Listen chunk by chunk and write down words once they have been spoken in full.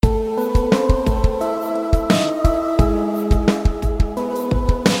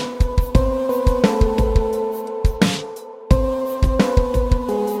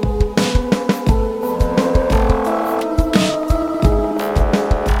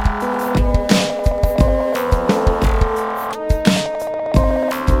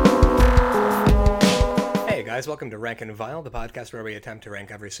welcome to Rank and Vile, the podcast where we attempt to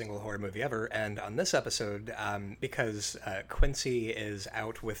rank every single horror movie ever. And on this episode, because Quincy is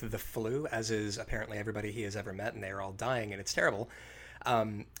out with the flu, as is apparently everybody he has ever met, and they are all dying, and it's terrible.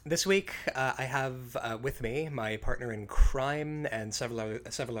 This week, I have with me my partner in crime and several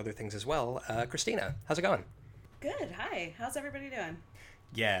other things as well, Christina. How's it going? Good. Hi. How's everybody doing?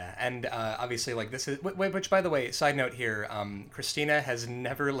 Yeah, and obviously, like, this is... Which, by the way, side note here, Christina has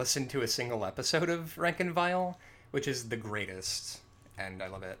never listened to a single episode of Rank and Vile, which is the greatest, and I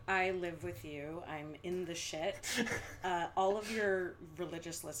love it. I live with you. I'm in the shit. All of your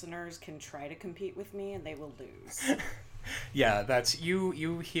religious listeners can try to compete with me, and they will lose. Yeah, that's...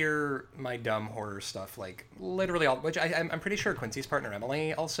 You hear my dumb horror stuff, like, literally all... Which I'm pretty sure Quincy's partner,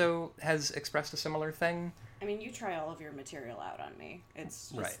 Emily, also has expressed a similar thing. I mean, you try all of your material out on me. It's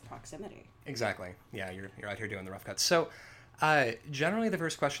just right. Proximity. Exactly. Yeah, you're out here doing the rough cuts. So, generally the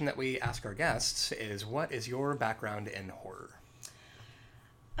first question that we ask our guests is, what is your background in horror?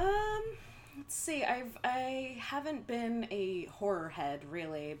 Let's see. I haven't been a horror head,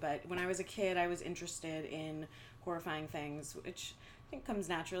 really, but when I was a kid, I was interested in horrifying things, which I think comes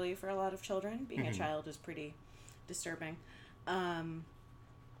naturally for a lot of children. Being a child is pretty disturbing.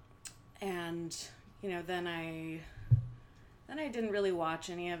 And... You know, then I didn't really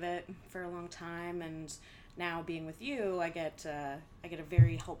watch any of it for a long time, and now being with you, I get a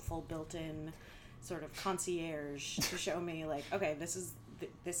very helpful built-in sort of concierge to show me, like, okay,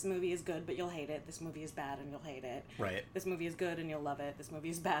 this movie is good, but you'll hate it. This movie is bad, and you'll hate it. Right. This movie is good, and you'll love it. This movie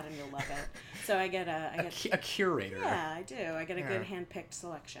is bad, and you'll love it. So I get a curator. Yeah, I do. I get a good hand-picked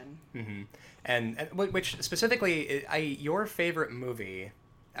selection. Mm-hmm. And which specifically, your favorite movie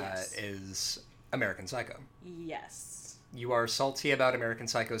Yes. is American Psycho. Yes. You are salty about American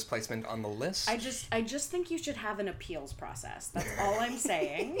Psycho's placement on the list? I just think you should have an appeals process. That's all I'm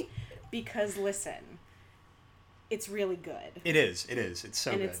saying. Because listen, it's really good. It is. It's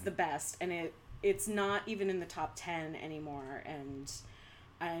so good. And it's the best. And it's not even in the top 10 anymore. And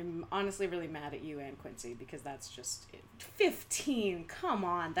I'm honestly really mad at you and Quincy because that's just 15. Come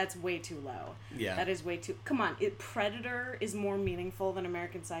on, that's way too low. Yeah, that is way too. Come on, Predator is more meaningful than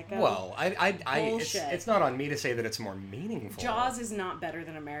American Psycho. Well, it's not on me to say that it's more meaningful. Jaws is not better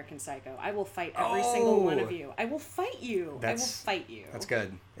than American Psycho. I will fight every single one of you. I will fight you. I will fight you. That's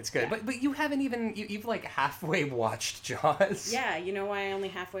good. It's good. Yeah. But you haven't even you've like halfway watched Jaws. Yeah, you know why I only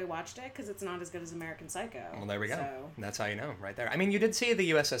halfway watched it? Because it's not as good as American Psycho. Well, there we go. So. That's how you know, right there. I mean, you did see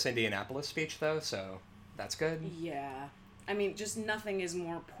the USS Indianapolis speech, though, so that's good. Yeah. I mean, just nothing is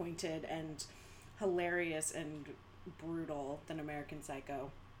more pointed and hilarious and brutal than American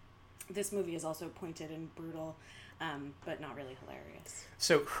Psycho. This movie is also pointed and brutal, but not really hilarious.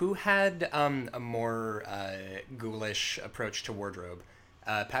 So who had a more ghoulish approach to wardrobe?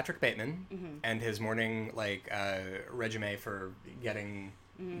 Patrick Bateman and his morning regimen for getting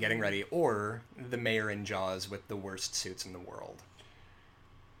ready, or the mayor in Jaws with the worst suits in the world?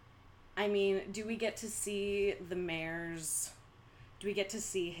 I mean, do we get to see the mayor's... Do we get to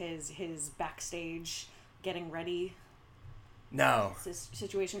see his backstage getting ready? No.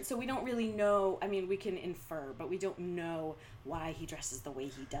 Situation. So we don't really know... I mean, we can infer, but we don't know why he dresses the way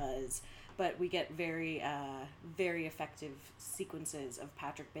he does. But we get very, very effective sequences of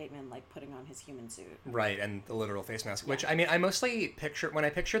Patrick Bateman, like, putting on his human suit. Right, and the literal face mask. Which, I mean, I mostly picture... When I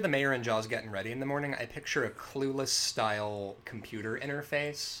picture the mayor in Jaws getting ready in the morning, I picture a Clueless-style computer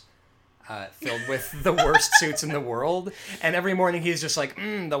interface... filled with the worst suits in the world, and every morning he's just like,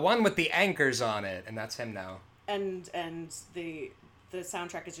 the one with the anchors on it, and that's him now. And the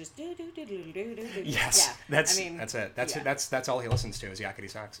soundtrack is just do do do do do do. Yes, yeah. that's it. That's all he listens to is Yakety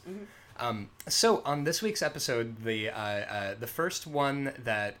Sax. So on this week's episode, the first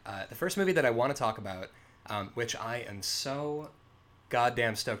movie that I want to talk about, which I am so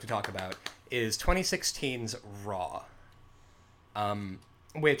goddamn stoked to talk about, is 2016's Raw.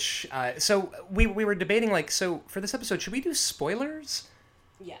 Which, so we were debating, like, so for this episode, should we do spoilers?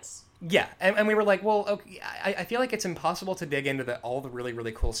 Yes. Yeah, and we were like, well, okay, I feel like it's impossible to dig into all the really,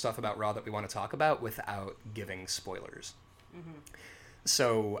 really cool stuff about Raw that we want to talk about without giving spoilers. Mm-hmm.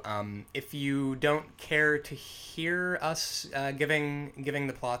 So, if you don't care to hear us giving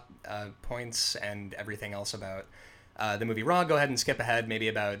the plot points and everything else about the movie Raw, go ahead and skip ahead maybe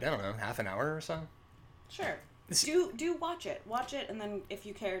about, I don't know, half an hour or so. Sure. Do watch it, and then if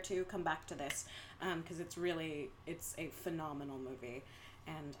you care to, come back to this, because it's a phenomenal movie,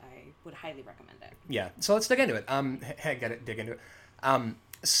 and I would highly recommend it. Yeah, so let's dig into it. Dig into it.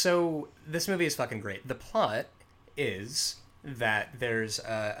 So this movie is fucking great. The plot is that there's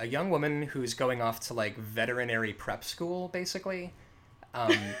a young woman who's going off to, like, veterinary prep school, basically.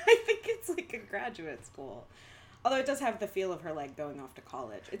 I think it's like a graduate school. Although it does have the feel of her, like, going off to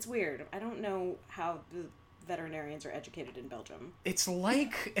college. It's weird. I don't know how the veterinarians are educated in Belgium. It's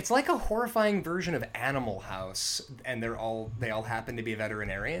like a horrifying version of Animal House, and they all happen to be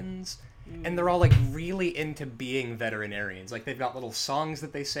veterinarians, and they're all like really into being veterinarians. Like they've got little songs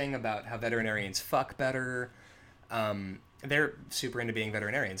that they sing about how veterinarians fuck better. They're super into being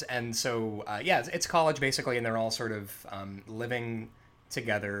veterinarians, and so it's college basically, and they're all sort of living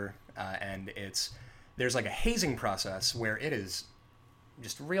together, and there's like a hazing process where it is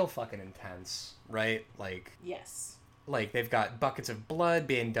just real fucking intense, right? Like, yes, like they've got buckets of blood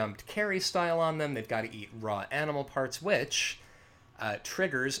being dumped Carrie style on them. They've got to eat raw animal parts, which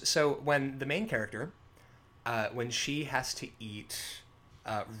triggers. So when the main character, when she has to eat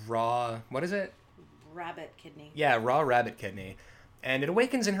raw, what is it? Rabbit kidney. Yeah, raw rabbit kidney. And it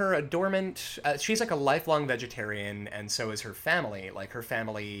awakens in her a dormant... she's like a lifelong vegetarian, and so is her family. Like, her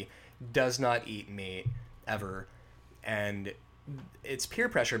family does not eat meat, ever. And it's peer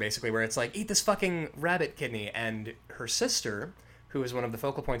pressure, basically, where it's like, eat this fucking rabbit kidney. And her sister, who is one of the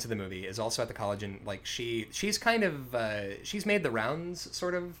focal points of the movie, is also at the college, and, like, she's kind of... she's made the rounds,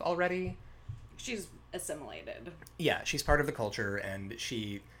 sort of, already. She's assimilated. Yeah, she's part of the culture, and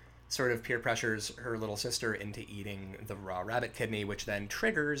she sort of peer pressures her little sister into eating the raw rabbit kidney, which then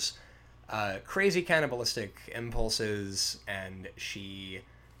triggers crazy cannibalistic impulses, and she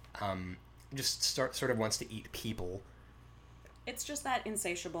just sort of wants to eat people. It's just that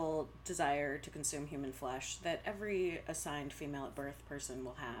insatiable desire to consume human flesh that every assigned female at birth person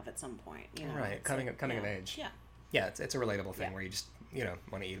will have at some point. You know, right, coming of age. Yeah. Yeah, it's a relatable thing where you just,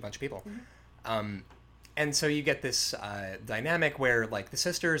 want to eat a bunch of people. And so you get this dynamic where, like, the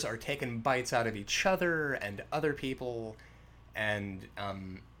sisters are taking bites out of each other and other people, and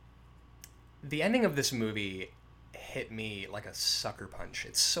the ending of this movie hit me like a sucker punch.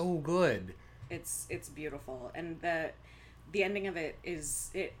 It's so good. It's beautiful, and the ending of it is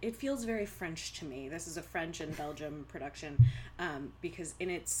it feels very French to me. This is a French and Belgium production, because in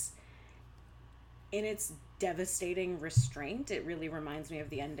its devastating restraint, it really reminds me of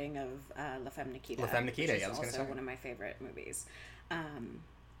the ending of La Femme Nikita. La Femme Nikita, which is I was going to say. also one of my favorite movies.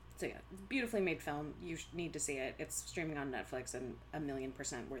 So yeah, beautifully made film. You need to see it. It's streaming on Netflix, and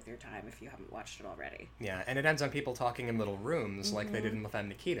 1,000,000% worth your time if you haven't watched it already. Yeah, and it ends on people talking in little rooms like they did in La Femme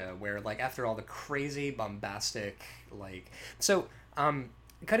Nikita, where, like, after all the crazy, bombastic, like... So,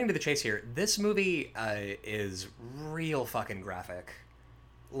 cutting to the chase here, this movie is real fucking graphic.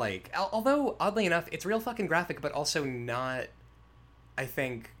 Like, although, oddly enough, it's real fucking graphic, but also not... I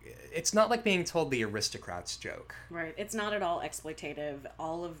think it's not like being told the Aristocrats joke. Right. It's not at all exploitative.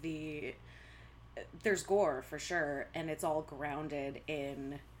 All of the... There's gore, for sure, and it's all grounded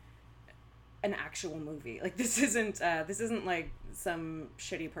in an actual movie. Like, this isn't like some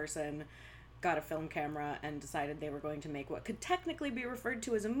shitty person got a film camera and decided they were going to make what could technically be referred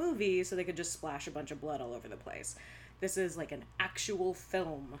to as a movie so they could just splash a bunch of blood all over the place. This is like an actual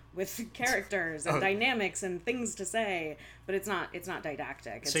film with characters and dynamics and things to say, but it's not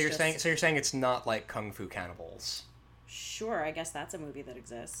didactic. It's so you're saying it's not like Kung Fu Cannibals. Sure, I guess that's a movie that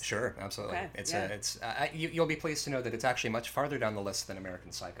exists. Sure, absolutely. Okay, You'll be pleased to know that it's actually much farther down the list than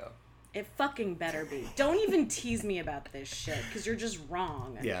American Psycho. It fucking better be. Don't even tease me about this shit, because you're just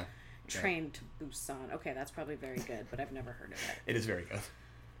wrong. Yeah. Train to Busan. Okay, that's probably very good, but I've never heard of it. It is very good.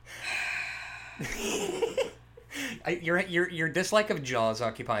 Your dislike of Jaws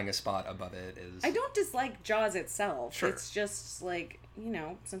occupying a spot above it is... I don't dislike Jaws itself. Sure. It's just like,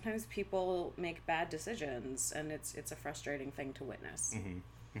 sometimes people make bad decisions, and it's a frustrating thing to witness.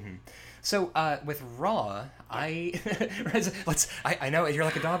 Mm-hmm. Mm-hmm. So with Raw, I know you're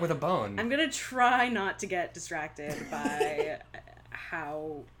like a dog with a bone. I'm gonna try not to get distracted by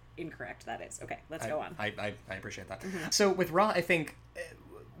how incorrect that is. Okay, let's go on. I appreciate that. Mm-hmm. So with Raw, I think...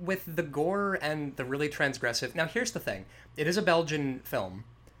 with the gore and the really transgressive... Now, here's the thing. It is a Belgian film,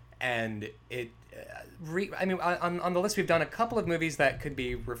 and it... on the list, we've done a couple of movies that could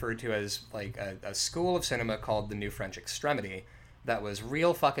be referred to as, like, a school of cinema called the New French Extremity that was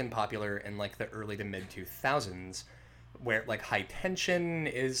real fucking popular in, like, the early to mid-2000s, where, like, High Tension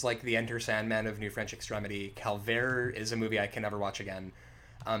is, like, the Enter Sandman of New French Extremity. Calvaire is a movie I can never watch again.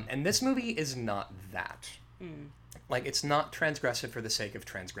 And this movie is not that. Like, it's not transgressive for the sake of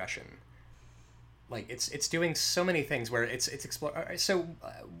transgression. Like, it's doing so many things where it's explore. So,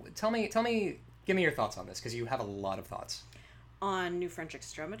 tell me, give me your thoughts on this, because you have a lot of thoughts. On New French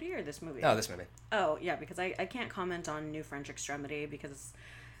Extremity or this movie? Oh, this movie. Oh, yeah, because I can't comment on New French Extremity because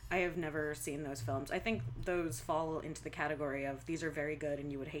I have never seen those films. I think those fall into the category of these are very good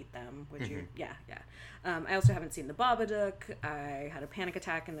and you would hate them. Would you? Yeah. I also haven't seen The Babadook. I had a panic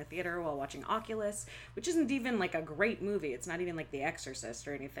attack in the theater while watching Oculus, which isn't even like a great movie. It's not even like The Exorcist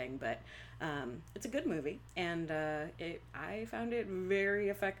or anything, but it's a good movie, and I found it very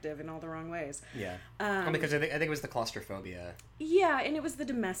effective in all the wrong ways. Yeah, because I think it was the claustrophobia. Yeah, and it was the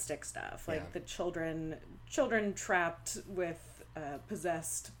domestic stuff, like the children trapped with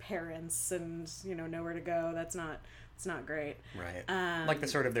possessed parents and nowhere to go. It's not great. Right. Like the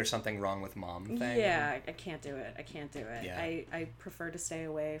sort of there's something wrong with mom thing. Yeah, I can't do it. Yeah. I prefer to stay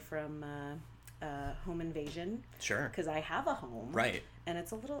away from home invasion. Sure. Because I have a home. Right. And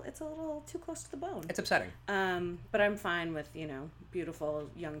it's a little too close to the bone. It's upsetting. But I'm fine with, beautiful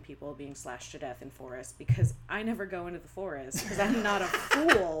young people being slashed to death in forests because I never go into the forest because I'm not a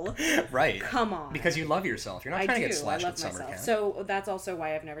fool. Right. Come on. Because you love yourself. You're not trying to get slashed at summer camp. So that's also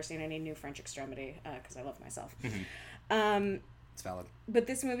why I've never seen any new French Extremity because I love myself. It's valid. But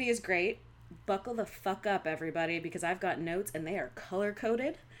this movie is great. Buckle the fuck up, everybody, because I've got notes and they are color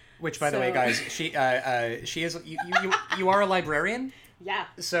coded. Which, by the way, guys, she is you are a librarian. Yeah.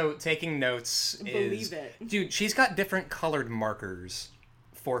 So taking notes Believe it. Dude, she's got different colored markers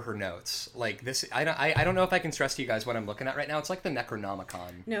for her notes. Like this, I don't know if I can stress to you guys what I'm looking at right now. It's like the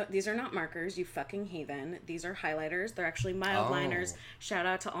Necronomicon. No, these are not markers, you fucking heathen. These are highlighters. They're actually mild liners. Shout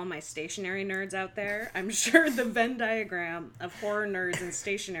out to all my stationary nerds out there. I'm sure the Venn diagram of horror nerds and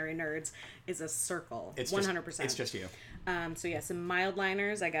stationary nerds is a circle. It's 100%. It's just you. So yeah, some mild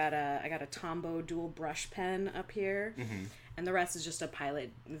liners. I got a Tombow dual brush pen up here. And the rest is just a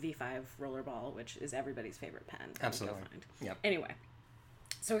Pilot V5 rollerball, which is everybody's favorite pen. Absolutely. Yep. Anyway,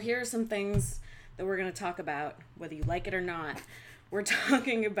 so here are some things that we're going to talk about, whether you like it or not. We're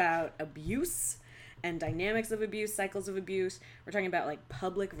talking about abuse and dynamics of abuse, cycles of abuse. We're talking about like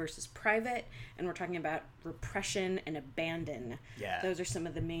public versus private, and we're talking about repression and abandon. Yeah. Those are some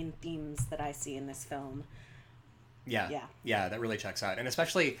of the main themes that I see in this film. Yeah, that really checks out, and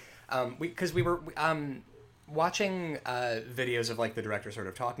especially because we were watching videos of like the director sort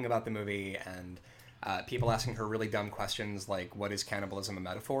of talking about the movie and people asking her really dumb questions like, "What is cannibalism a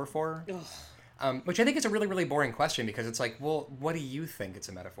metaphor for?" Which I think is a really, really boring question because it's like, well, what do you think it's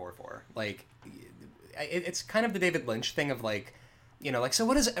a metaphor for? Like, it's kind of the David Lynch thing of like, like, so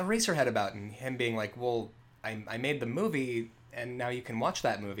what is Eraserhead about? And him being like, well, I made the movie. And now you can watch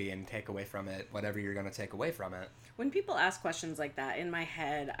that movie and take away from it whatever you're going to take away from it. When people ask questions like that, in my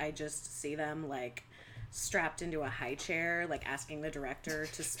head, I just see them, like, strapped into a high chair, like, asking the director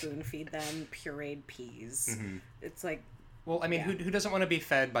to spoon feed them pureed peas. It's like... Well, I mean, who doesn't want to be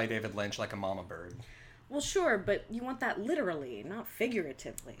fed by David Lynch like a mama bird? Well, sure, but you want that literally, not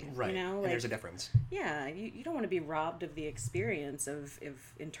figuratively. Right, Like, and there's a difference. Yeah, you don't want to be robbed of the experience of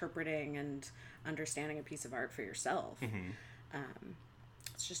interpreting and understanding a piece of art for yourself.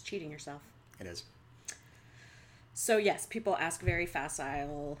 It's just cheating yourself. It is. So yes, people ask very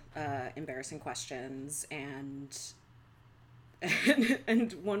facile, embarrassing questions, and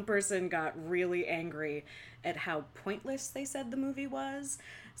one person got really angry at how pointless they said the movie was.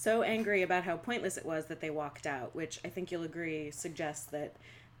 So angry about how pointless it was that they walked out, which I think you'll agree suggests that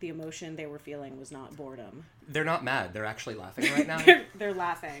the emotion they were feeling was not boredom. They're not mad. They're actually laughing right now. They're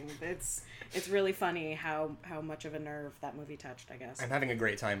laughing. It's really funny how much of a nerve that movie touched, I guess. I'm having a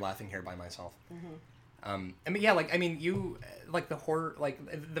great time laughing here by myself. I mean, you like the horror, like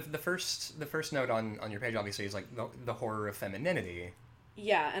the first note on your page obviously is like the horror of femininity.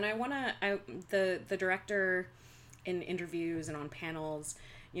 Yeah, and the director in interviews and on panels,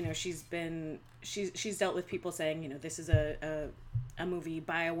 she's dealt with people saying, this is a movie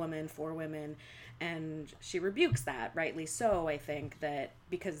by a woman for women, and she rebukes that, rightly so, I think, that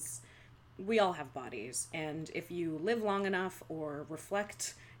because we all have bodies, and if you live long enough or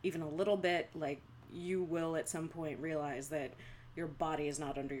reflect even a little bit, like, you will at some point realize that your body is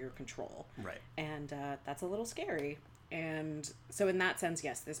not under your control. Right. And that's a little scary. And so in that sense,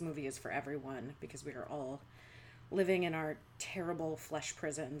 yes, this movie is for everyone because we are all living in our terrible flesh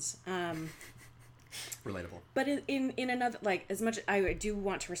prisons. Relatable. But in another, like, as much, I do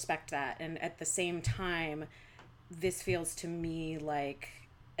want to respect that. And at the same time, this feels to me like,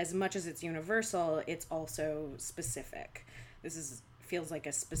 as much as it's universal, it's also specific. Feels like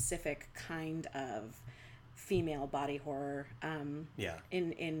a specific kind of female body horror.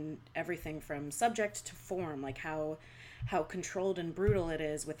 In everything from subject to form, like how controlled and brutal it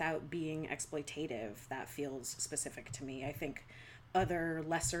is without being exploitative. That feels specific to me. I think other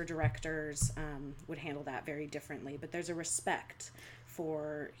lesser directors would handle that very differently, but there's a respect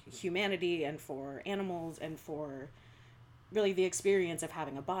for humanity and for animals and for really the experience of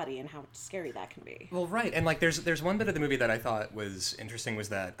having a body and how scary that can be. Well, right, and like there's one bit of the movie that I thought was interesting was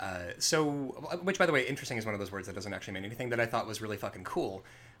that which by the way, interesting is one of those words that doesn't actually mean anything, that I thought was really fucking cool,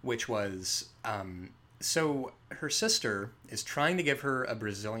 which was so her sister is trying to give her a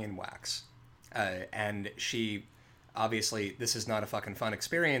Brazilian wax, and she obviously this is not a fucking fun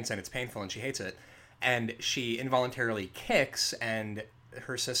experience and it's painful and she hates it, and she involuntarily kicks, and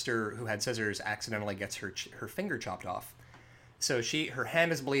her sister who had scissors accidentally gets her finger chopped off. So her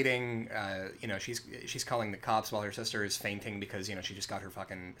hand is bleeding. She's calling the cops while her sister is fainting because she just got her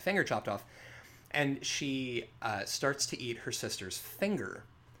fucking finger chopped off, and she starts to eat her sister's finger,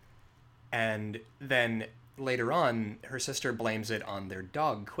 and then later on, her sister blames it on their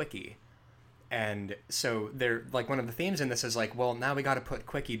dog Quickie, and so they're like one of the themes in this is like, well, now we got to put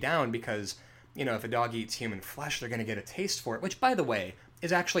Quickie down because if a dog eats human flesh, they're going to get a taste for it. Which, by the way,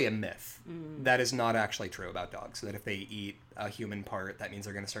 is actually a myth. That is not actually true about dogs. That if they eat a human part, that means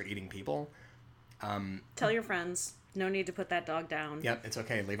they're going to start eating people. Tell your friends, no need to put that dog down. Yep, it's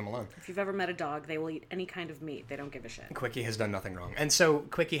okay. Leave them alone. If you've ever met a dog, they will eat any kind of meat. They don't give a shit. Quickie has done nothing wrong. And so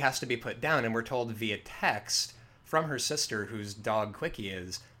Quickie has to be put down, and we're told via text from her sister, whose dog Quickie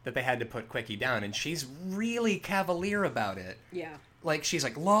is, that they had to put Quickie down, and she's really cavalier about it. Yeah. Like, she's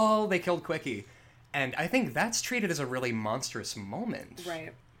like, lol, they killed Quickie. And I think that's treated as a really monstrous moment.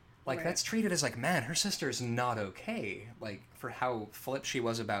 Right. Like, right. That's treated as like, man, her sister's not okay. Like, for how flip she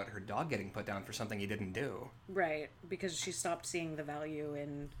was about her dog getting put down for something he didn't do. Right. Because she stopped seeing the value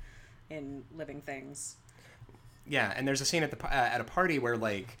in living things. Yeah, and there's a scene at a party where,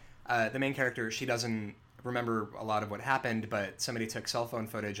 like, the main character, she doesn't remember a lot of what happened, but somebody took cell phone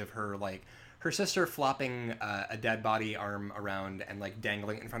footage of her, like, her sister flopping a dead body arm around and, like,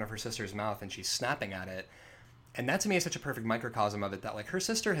 dangling it in front of her sister's mouth, and she's snapping at it. And that, to me, is such a perfect microcosm of it, that, like, her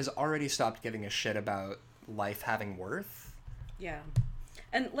sister has already stopped giving a shit about life having worth. Yeah.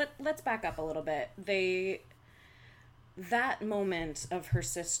 And let's back up a little bit. That moment of her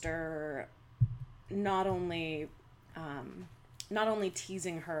sister not only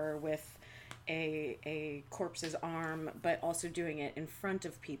teasing her with a corpse's arm, but also doing it in front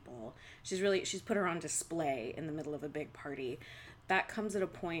of people. She's put her on display in the middle of a big party. That comes at a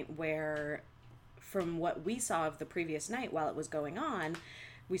point where, from what we saw of the previous night while it was going on,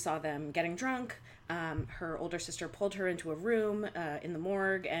 we saw them getting drunk. Her older sister pulled her into a room in the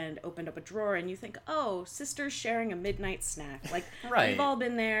morgue and opened up a drawer, and you think, oh, sister's sharing a midnight snack. Like, right. We've all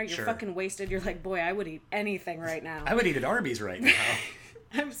been there. You're Sure. fucking wasted. You're like, boy, I would eat anything right now. I would eat at Arby's right now.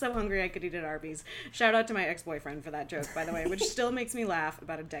 I'm so hungry I could eat at Arby's. Shout out to my ex-boyfriend for that joke, by the way, which still makes me laugh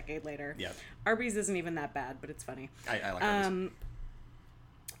about a decade later. Yep. Arby's isn't even that bad, but it's funny. I like Arby's.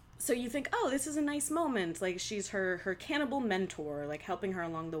 So you think, oh, this is a nice moment. Like, she's her cannibal mentor, like, helping her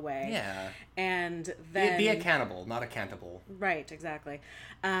along the way. Yeah. And then... Be a cannibal, not a cannibal. Right, exactly.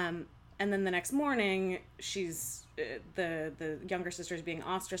 And then the next morning, she's... the younger sister is being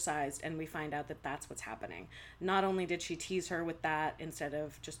ostracized, and we find out that that's what's happening. Not only did she tease her with that instead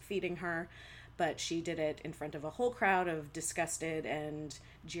of just feeding her, but she did it in front of a whole crowd of disgusted and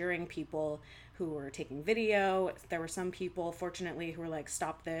jeering people who were taking video. There were some people, fortunately, who were like,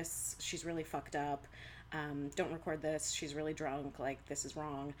 stop this, she's really fucked up. Don't record this, she's really drunk, like, this is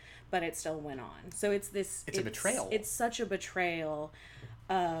wrong. But it still went on. So it's a betrayal. It's such a betrayal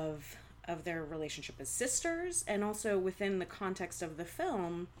of their relationship as sisters, and also within the context of the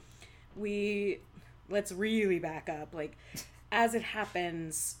film, let's really back up. Like, as it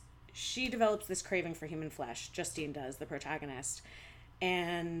happens, she develops this craving for human flesh. Justine does, the protagonist,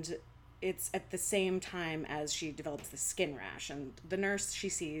 and it's at the same time as she develops the skin rash. And the nurse she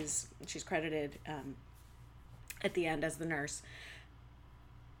sees, she's credited at the end as the nurse,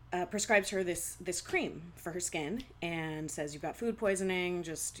 prescribes her this cream for her skin and says, you've got food poisoning,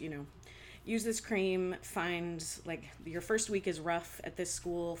 just, use this cream, find, like, your first week is rough at this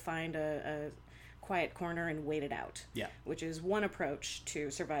school, find a quiet corner and wait it out. Yeah. Which is one approach to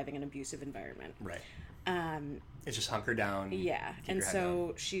surviving an abusive environment. Right. It's just hunker down. Yeah. And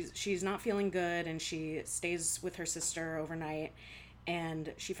so she's not feeling good, and she stays with her sister overnight,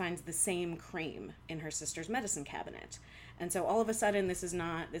 and she finds the same cream in her sister's medicine cabinet. And so all of a sudden, it's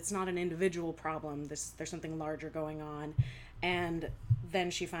not an individual problem. There's something larger going on. And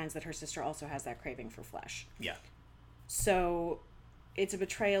then she finds that her sister also has that craving for flesh. Yeah. So it's a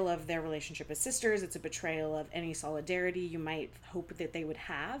betrayal of their relationship as sisters. It's a betrayal of any solidarity you might hope that they would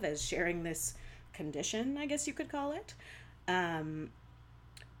have as sharing this condition, I guess you could call it. And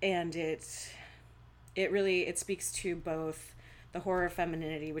it speaks to both the horror of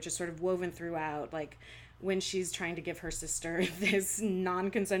femininity, which is sort of woven throughout. Like, when she's trying to give her sister this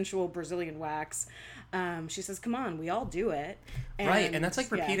non-consensual Brazilian wax. She says, come on, we all do it. Right, and that's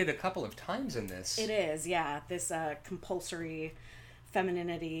like repeated a couple of times in this. It is, yeah. This compulsory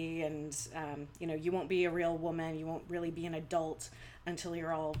femininity and, you won't be a real woman, you won't really be an adult until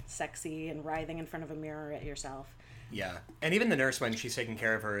you're all sexy and writhing in front of a mirror at yourself. Yeah, and even the nurse, when she's taking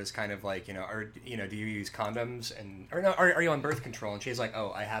care of her, is kind of like, do you use condoms? Or no, are you on birth control? And she's like,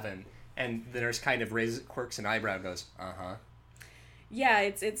 oh, I haven't. And the nurse kind of quirks an eyebrow and goes, uh-huh. Yeah,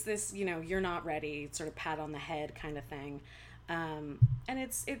 it's this, you're not ready, sort of pat on the head kind of thing. And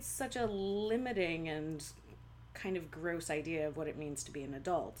it's such a limiting and kind of gross idea of what it means to be an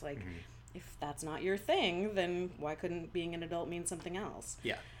adult. Like, if that's not your thing, then why couldn't being an adult mean something else?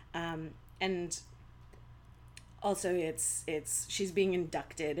 Yeah. And also it's she's being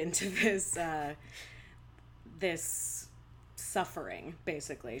inducted into this this suffering,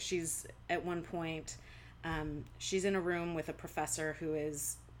 basically. She's at one point she's in a room with a professor who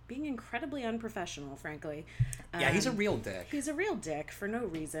is being incredibly unprofessional, frankly. Yeah, he's a real dick. He's a real dick for no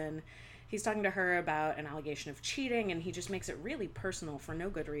reason. He's talking to her about an allegation of cheating, and he just makes it really personal for no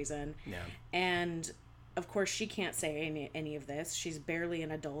good reason. Yeah. And of course, she can't say any of this. She's barely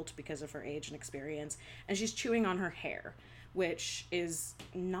an adult because of her age and experience, and she's chewing on her hair, which is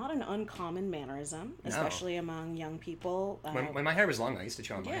not an uncommon mannerism, especially among young people. When my hair was long, I used to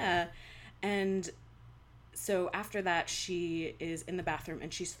chew on my hair. Yeah, and so after that, she is in the bathroom,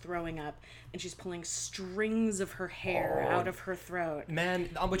 and she's throwing up, and she's pulling strings of her hair out of her throat. Man,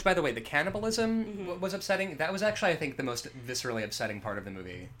 which, by the way, the cannibalism was upsetting. That was actually, I think, the most viscerally upsetting part of the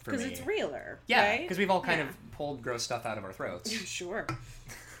movie for me. Because it's realer, yeah, right? because we've all kind of pulled gross stuff out of our throats. Sure.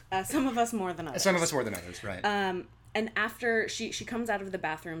 Some of us more than others. Some of us more than others, right. And after she comes out of the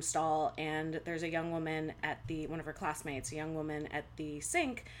bathroom stall, and there's a young woman one of her classmates, a young woman at the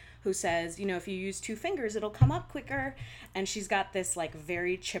sink, who says, if you use 2 fingers, it'll come up quicker. And she's got this, like,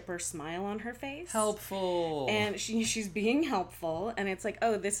 very chipper smile on her face. Helpful. And she's being helpful. And it's like,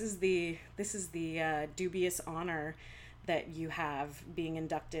 oh, this is the dubious honor that you have being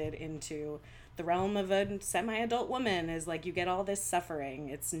inducted into the realm of a semi-adult woman, is like you get all this suffering.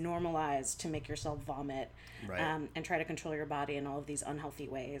 It's normalized to make yourself vomit, right. And try to control your body in all of these unhealthy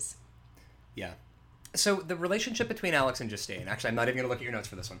ways. Yeah. So the relationship between Alex and Justine, actually, I'm not even going to look at your notes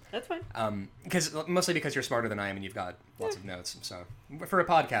for this one. That's fine. Mostly because you're smarter than I am and you've got lots of notes. So for a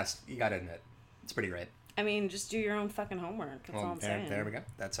podcast, you got to admit, it's pretty great. I mean, just do your own fucking homework. That's all I'm saying. There we go.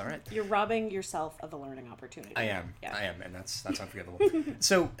 That's all right. You're robbing yourself of a learning opportunity. I am. Yeah. I am, and that's unforgivable.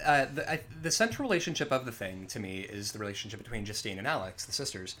 So the central relationship of the thing, to me, is the relationship between Justine and Alex, the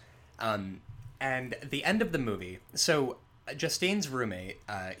sisters. And the end of the movie, so Justine's roommate,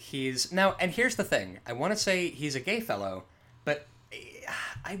 he's... Now, and here's the thing. I want to say he's a gay fellow, but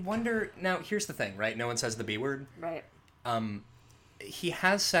I wonder... Now, here's the thing, right? No one says the B word. Right. He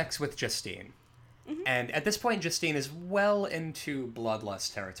has sex with Justine. Mm-hmm. And at this point, Justine is well into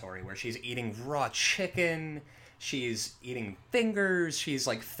bloodlust territory, where she's eating raw chicken, she's eating fingers, she's,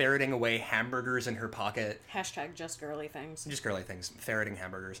 like, ferreting away hamburgers in her pocket. Hashtag just girly things. Just girly things. Ferreting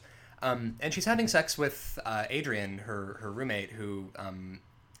hamburgers. And she's having sex with Adrian, her roommate, who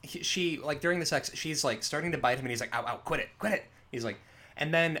she like during the sex, she's like starting to bite him, and he's like, "Ow, ow, quit it!" He's like,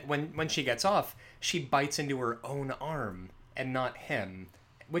 and then when she gets off, she bites into her own arm and not him,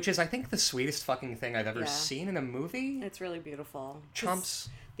 which is, I think, the sweetest fucking thing I've ever seen in a movie. It's really beautiful. Chomps.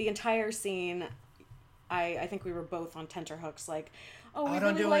 The entire scene, I think we were both on tenterhooks, like, oh, we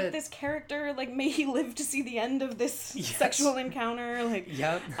don't really do like it. This character, like, may he live to see the end of this sexual encounter, like...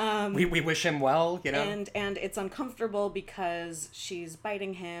 Yep. We wish him well, And it's uncomfortable because she's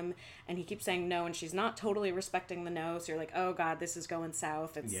biting him, and he keeps saying no, and she's not totally respecting the no, so you're like, oh god, this is going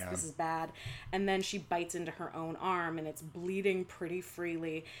south, this is bad. And then she bites into her own arm, and it's bleeding pretty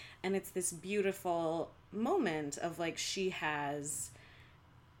freely, and it's this beautiful moment of, like, she has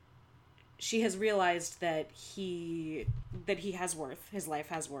realized that he has worth, his life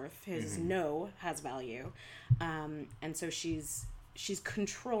has worth, his no has value, and so she's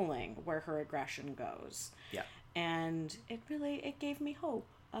controlling where her aggression goes. Yeah. And it gave me hope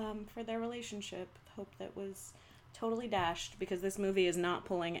for their relationship, hope that was totally dashed, because this movie is not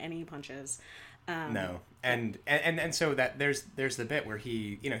pulling any punches. No. And so that there's the bit where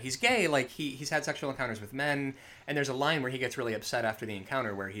he, he's gay, like he's had sexual encounters with men, and there's a line where he gets really upset after the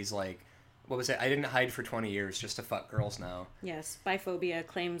encounter where he's like, what was it? I didn't hide for 20 years just to fuck girls now. Yes, biphobia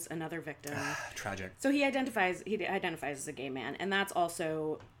claims another victim. Tragic. So he identifies as a gay man, and that's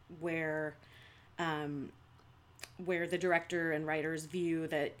also where the director and writers view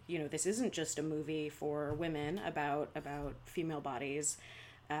that, this isn't just a movie for women about female bodies.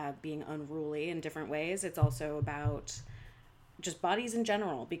 being unruly in different ways. It's also about just bodies in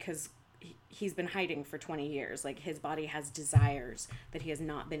general, because he's been hiding for 20 years. Like, his body has desires that he has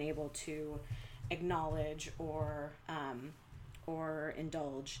not been able to acknowledge or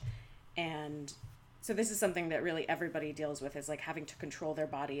indulge. And so this is something that really everybody deals with, is like having to control their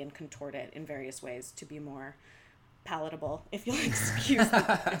body and contort it in various ways to be more palatable, if you'll excuse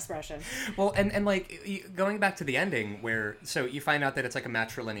the expression. Well, and like, going back to the ending, where, so you find out that it's like a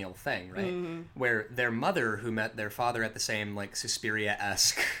matrilineal thing, right? Mm-hmm. Where their mother, who met their father at the same, like,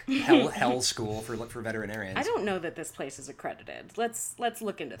 Suspiria-esque hell school for veterinarians. I don't know that this place is accredited. Let's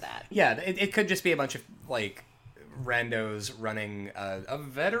look into that. Yeah, it could just be a bunch of, like, randos running a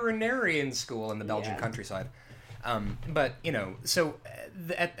veterinarian school in the Belgian countryside. But, you know, so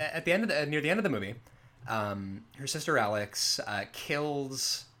at the end of near the end of the movie, her sister Alex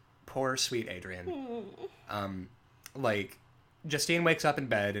kills poor sweet Adrian. Like, Justine wakes up in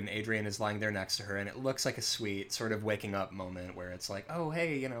bed and Adrian is lying there next to her, and it looks like a sweet sort of waking up moment where it's like, oh,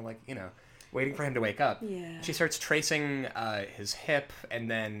 hey, you know, like, you know, waiting for him to wake up. Yeah. She starts tracing his hip, and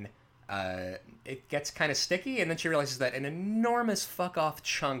then it gets kind of sticky, and then she realizes that an enormous fuck-off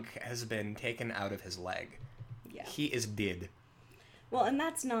chunk has been taken out of his leg. Yeah. He is dead. Well, and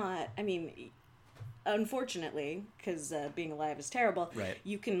that's not, I mean, unfortunately, because being alive is terrible, Right.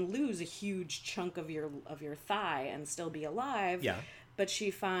 you can lose a huge chunk of your thigh and still be alive. Yeah. But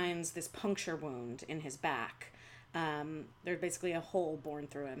she finds this puncture wound in his back. There's basically a hole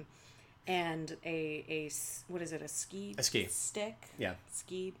bored through him. And what is it, a ski stick? Yeah.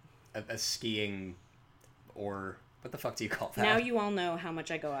 Ski. A skiing, or what the fuck do you call that? Now you all know how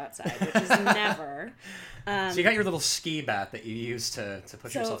much I go outside, which is never. So you got your little ski bat that you use to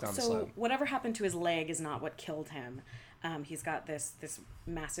push yourself down the slope. So whatever happened to his leg is not what killed him. He's got this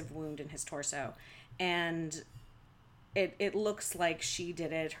massive wound in his torso, and it looks like she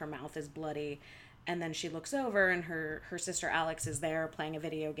did it. Her mouth is bloody, and then she looks over, and her sister Alex is there playing a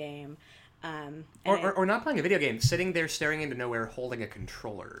video game. Or not playing a video game, sitting there staring into nowhere holding a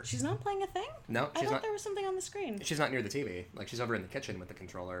controller. She's not playing a thing? No, I thought there was something on the screen. She's not near the TV. Like, she's over in the kitchen with the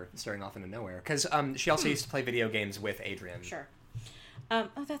controller, staring off into nowhere. Because she also used to play video games with Adrian. Sure. Oh,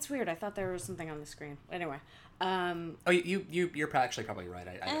 that's weird. I thought there was something on the screen. Anyway. You're actually probably right.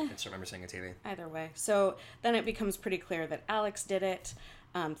 I just remember seeing a TV. Either way. So then it becomes pretty clear that Alex did it.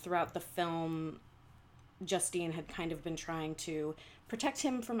 Throughout the film, Justine had kind of been trying to protect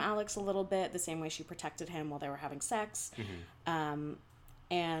him from Alex a little bit, the same way she protected him while they were having sex. Mm-hmm.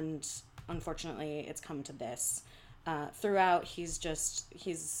 And unfortunately, it's come to this. Throughout,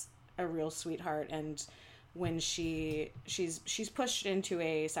 he's a real sweetheart, and when she's pushed into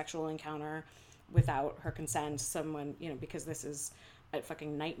a sexual encounter without her consent, someone, you know, because this is a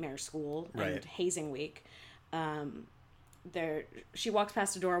fucking nightmare school and hazing week, she walks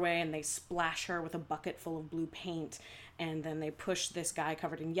past a doorway and they splash her with a bucket full of blue paint, and then they push this guy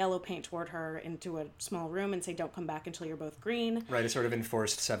covered in yellow paint toward her into a small room and say, don't come back until you're both green. Right, a sort of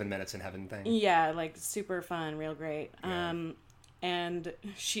enforced 7 minutes in heaven thing. Yeah, like super fun, real great. Yeah. And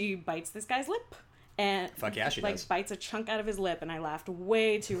she bites this guy's lip. And fuck yeah, she does. Bites a chunk out of his lip, and I laughed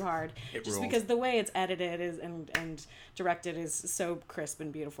way too hard. Just ruled. Because the way it's edited and directed is so crisp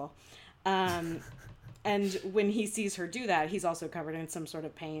and beautiful. And when he sees her do that, he's also covered in some sort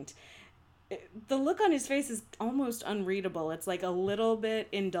of paint. The look on his face is almost unreadable. It's like a little bit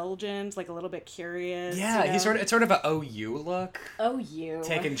indulgent, like a little bit curious. Yeah, you know? it's sort of a OU look. OU.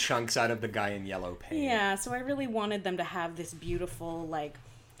 Taking chunks out of the guy in yellow paint. Yeah, so I really wanted them to have this beautiful, like,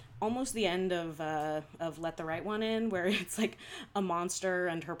 almost the end of Let the Right One In, where it's like a monster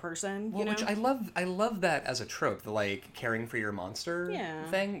and her person, you know? Which I love that as a trope, the, like, caring for your monster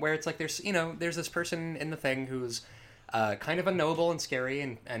thing, where it's like there's this person in the thing who's kind of a noble and scary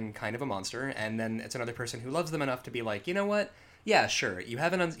and kind of a monster, and then it's another person who loves them enough to be like, you know what? Yeah, sure, you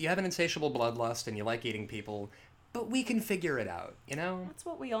have an insatiable bloodlust and you like eating people, but we can figure it out, you know? That's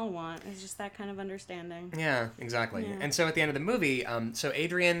what we all want, is just that kind of understanding. Yeah, exactly. Yeah. And so at the end of the movie, so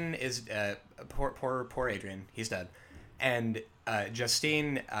Adrian is, poor Adrian, he's dead. And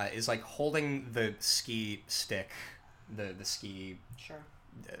Justine is, like, holding the ski stick, the ski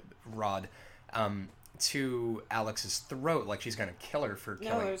rod, to Alex's throat, like she's gonna kill her for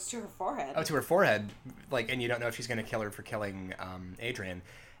killing... No, it was to her forehead. Oh, to her forehead. Like, and you don't know if she's gonna kill her for killing Adrian.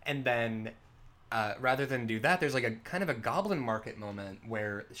 And then... rather than do that, there's like a kind of a Goblin Market moment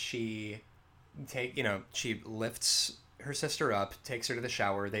where she lifts her sister up, takes her to the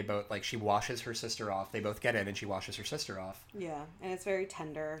shower. They both, like, she washes her sister off. They both get in and she washes her sister off. Yeah, and it's very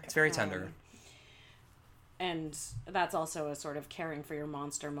tender. It's very tender. And that's also a sort of caring for your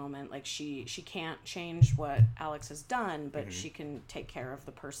monster moment. Like she can't change what Alex has done, but she can take care of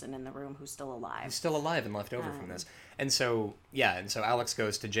the person in the room who's still alive. He's still alive and left over from this. And so Alex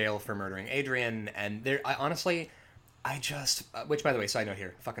goes to jail for murdering Adrian, and I just, which by the way, side note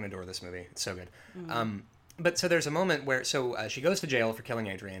here, fucking adore this movie. It's so good. But so there's a moment where, she goes to jail for killing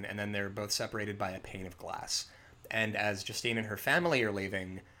Adrian, and then they're both separated by a pane of glass. And as Justine and her family are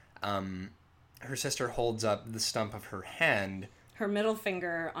leaving, her sister holds up the stump of her hand. Her middle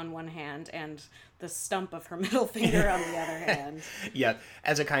finger on one hand and the stump of her middle finger on the other hand. Yeah,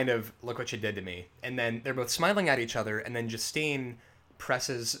 as a kind of, look what you did to me. And then they're both smiling at each other, and then Justine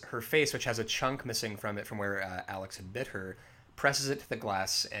presses her face, which has a chunk missing from it from where Alex had bit her, presses it to the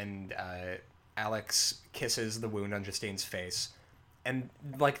glass, and Alex kisses the wound on Justine's face. And,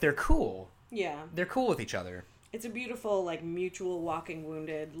 like, they're cool. Yeah. They're cool with each other. It's a beautiful, like, mutual walking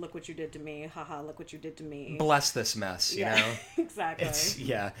wounded, look what you did to me, haha, look what you did to me. Bless this mess, you know? Exactly.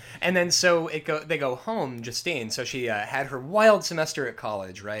 Yeah. And then so they go home, Justine. So she had her wild semester at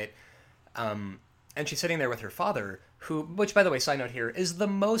college, right? And she's sitting there with her father, who, which, by the way, side note here, is the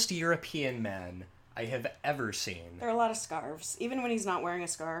most European man I have ever seen. There are a lot of scarves. Even when he's not wearing a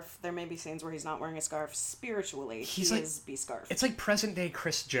scarf, there may be scenes where he's not wearing a scarf. Spiritually, he is be-scarfed. It's like present-day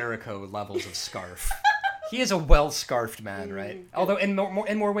Chris Jericho levels of scarf. He is a well-scarfed man, right? Although in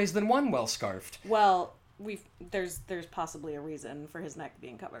more ways than one well-scarfed. Well, there's possibly a reason for his neck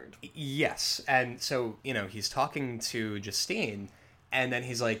being covered. Yes, and so, he's talking to Justine, and then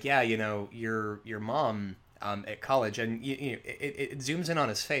he's like, yeah, your mom at college, and it zooms in on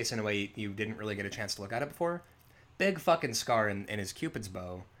his face in a way you didn't really get a chance to look at it before. Big fucking scar in his Cupid's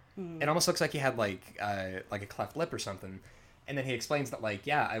bow. It almost looks like he had like a cleft lip or something. And then he explains that, like,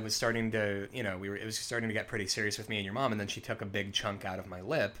 yeah, I was starting to, it was starting to get pretty serious with me and your mom, and then she took a big chunk out of my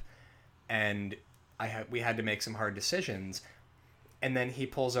lip, and we had to make some hard decisions. And then he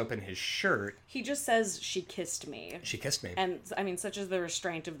pulls open his shirt. He just says, she kissed me. She kissed me. And, I mean, such is the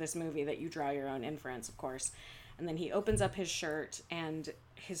restraint of this movie that you draw your own inference, of course. And then he opens up his shirt, and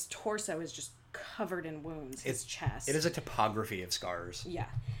his torso is just covered in wounds, his chest. It is a topography of scars. Yeah.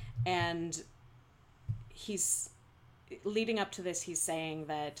 And leading up to this, he's saying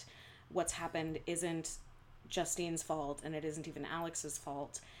that what's happened isn't Justine's fault, and it isn't even Alex's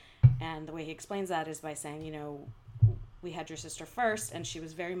fault. And the way he explains that is by saying, we had your sister first, and she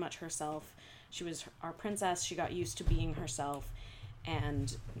was very much herself. She was our princess. She got used to being herself,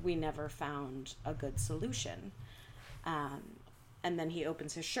 and we never found a good solution. And then he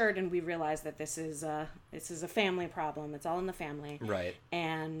opens his shirt, and we realize that this is a family problem. It's all in the family. Right.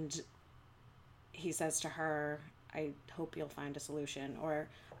 And he says to her, I hope you'll find a solution, or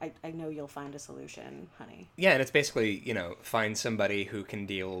I know you'll find a solution, honey. Yeah, and it's basically, find somebody who can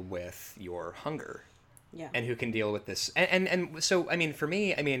deal with your hunger. Yeah. And who can deal with this. And so, I mean, for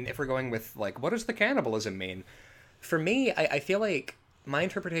me, if we're going with, like, what does the cannibalism mean? For me, I feel like my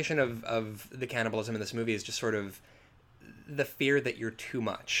interpretation of the cannibalism in this movie is just sort of the fear that you're too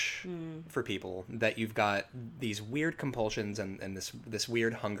much for people, that you've got these weird compulsions and this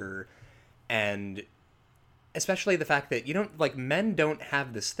weird hunger, and especially the fact that men don't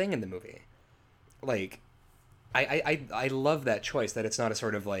have this thing in the movie. Like, I love that choice, that it's not a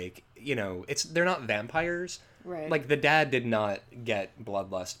sort of like, they're not vampires. Right. Like, the dad did not get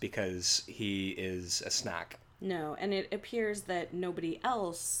bloodlust because he is a snack. No, and it appears that nobody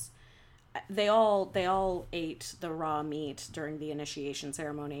else, they all ate the raw meat during the initiation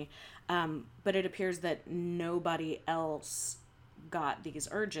ceremony, but it appears that nobody else got these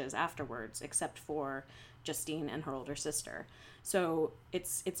urges afterwards except for Justine and her older sister. So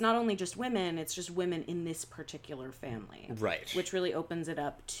it's not only just women, it's just women in this particular family. Right. Which really opens it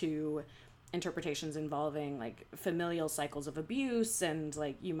up to interpretations involving, like, familial cycles of abuse, and,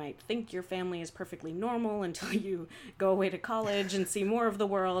 like, you might think your family is perfectly normal until you go away to college and see more of the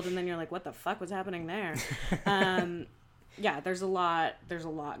world, and then you're like, what the fuck was happening there? Yeah, there's a lot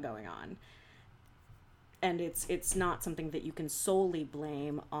going on. And it's not something that you can solely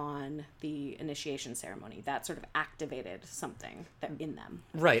blame on the initiation ceremony. That sort of activated something in them.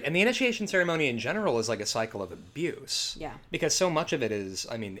 Right, and the initiation ceremony in general is like a cycle of abuse. Yeah. Because so much of it is,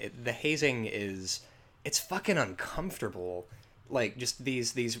 the hazing it's fucking uncomfortable. Like, just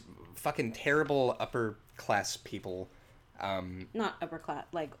these fucking terrible upper class people. Not upper class,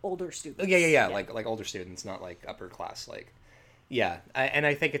 like older students. Yeah. Like older students, not like upper class, like. Yeah, and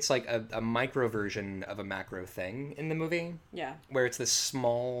I think it's like a micro version of a macro thing in the movie. Yeah. Where it's this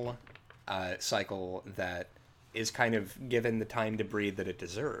small cycle that is kind of given the time to breathe that it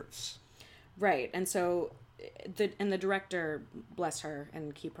deserves. Right, and so the director, bless her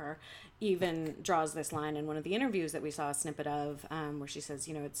and keep her, even draws this line in one of the interviews that we saw a snippet of, where she says,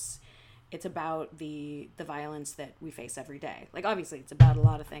 it's about the violence that we face every day. Like, obviously it's about a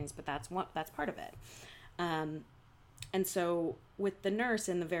lot of things, but that's part of it. And so with the nurse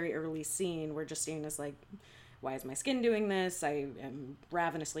in the very early scene where Justine is like, why is my skin doing this? I am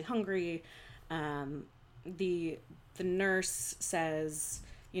ravenously hungry. The nurse says,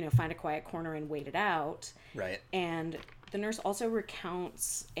 find a quiet corner and wait it out. Right. And the nurse also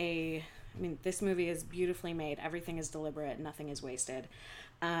recounts this movie is beautifully made. Everything is deliberate. Nothing is wasted.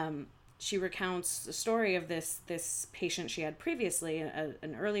 She recounts the story of this patient she had previously,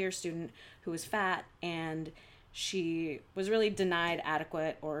 an earlier student who was fat, and she was really denied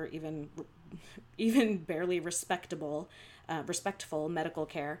adequate or even barely respectful medical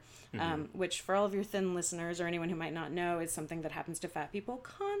care, which for all of your thin listeners or anyone who might not know is something that happens to fat people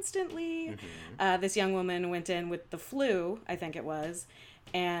constantly. This young woman went in with the flu, I think it was,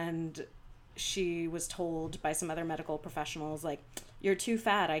 and she was told by some other medical professionals, like, you're too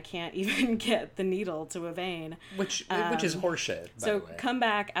fat, I can't even get the needle to a vein. Which is horseshit, by the way. Come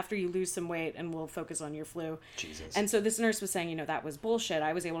back after you lose some weight and we'll focus on your flu. Jesus. And so this nurse was saying, that was bullshit.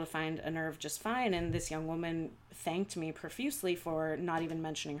 I was able to find a nerve just fine, and this young woman thanked me profusely for not even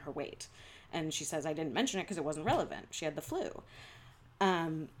mentioning her weight. And she says, I didn't mention it because it wasn't relevant. She had the flu.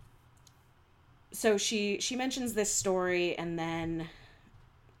 So she mentions this story, and then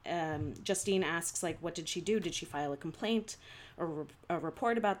Justine asks, like, what did she do? Did she file a complaint or a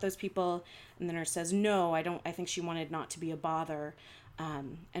report about those people? And the nurse says, no, I think she wanted not to be a bother.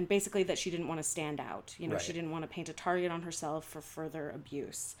 And basically that she didn't want to stand out. Right. She didn't want to paint a target on herself for further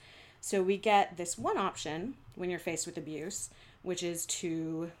abuse. So we get this one option when you're faced with abuse, which is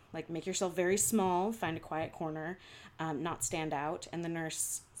to, like, make yourself very small, find a quiet corner, not stand out. And the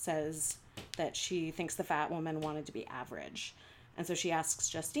nurse says that she thinks the fat woman wanted to be average. And so she asks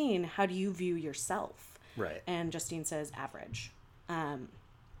Justine, how do you view yourself? Right. And Justine says average. And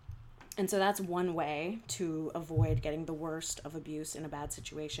so that's one way to avoid getting the worst of abuse in a bad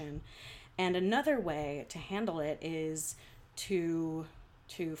situation. And another way to handle it is to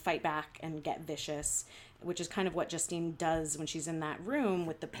fight back and get vicious, which is kind of what Justine does when she's in that room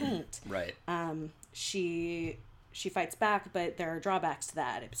with the paint. Right. She fights back, but there are drawbacks to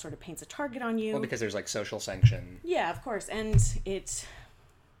that. It sort of paints a target on you. Well, because there's, like, social sanction. Yeah, of course. And it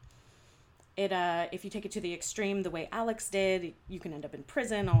if you take it to the extreme, the way Alex did, you can end up in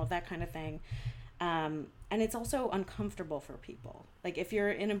prison, all of that kind of thing. And it's also uncomfortable for people. Like, if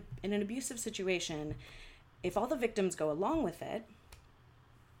you're in an abusive situation, if all the victims go along with it,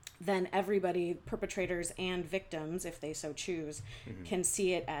 then everybody, perpetrators and victims, if they so choose, can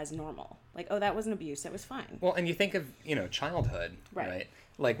see it as normal. Like, oh, that was an abuse, that was fine. Well, and you think of, childhood, right?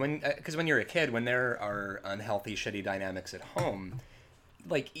 Like, because when you're a kid, when there are unhealthy, shitty dynamics at home,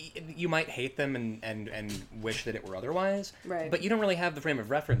 like, you might hate them and wish that it were otherwise. Right. But you don't really have the frame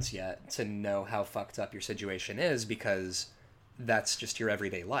of reference yet to know how fucked up your situation is, because that's just your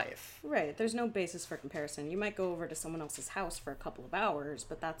everyday life. Right. There's no basis for comparison. You might go over to someone else's house for a couple of hours,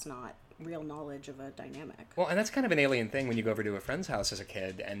 but that's not real knowledge of a dynamic. Well, and that's kind of an alien thing when you go over to a friend's house as a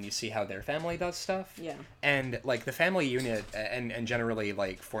kid and you see how their family does stuff. Yeah. And, like, the family unit and generally,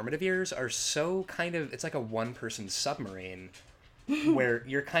 like, formative years are so kind of, it's like a one-person submarine where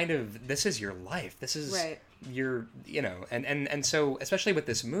you're kind of, this is your life. This is right. your, and so, especially with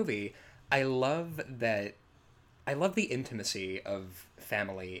this movie, I love the intimacy of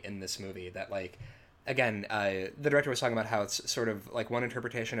family in this movie. That, like, again, the director was talking about how it's sort of like one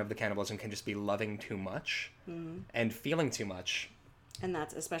interpretation of the cannibalism can just be loving too much and feeling too much. And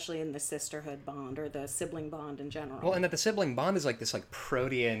that's especially in the sisterhood bond or the sibling bond in general. Well, and that the sibling bond is like this, like,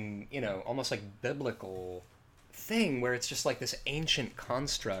 protean, almost like biblical thing where it's just like this ancient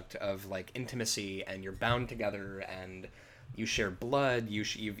construct of, like, intimacy, and you're bound together, and you share blood,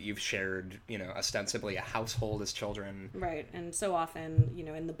 you've shared, ostensibly a household as children. Right. And so often,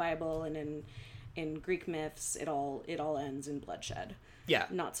 in the Bible and in Greek myths, it all ends in bloodshed. Yeah.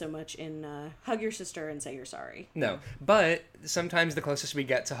 Not so much in hug your sister and say you're sorry. No. But sometimes the closest we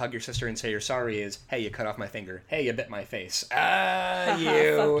get to hug your sister and say you're sorry is, hey, you cut off my finger. Hey, you bit my face. Ah,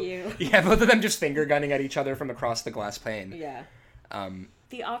 you. Fuck you. Yeah, both of them just finger gunning at each other from across the glass pane. Yeah.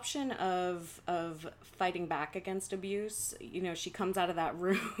 The option of fighting back against abuse, she comes out of that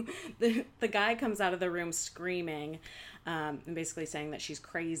room. The guy comes out of the room screaming, and basically saying that she's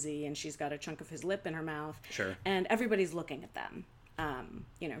crazy and she's got a chunk of his lip in her mouth. Sure. And everybody's looking at them.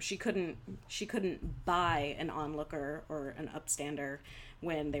 She couldn't buy an onlooker or an upstander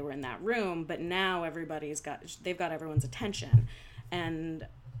when they were in that room, but now they've got everyone's attention. And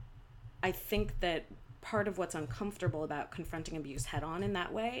I think that part of what's uncomfortable about confronting abuse head on in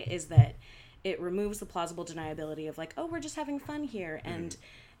that way is that it removes the plausible deniability of like, oh, we're just having fun here. And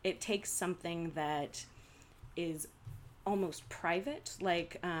it takes something that is almost private,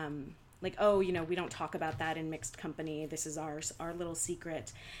 like, oh, you know, we don't talk about that in mixed company. This is our little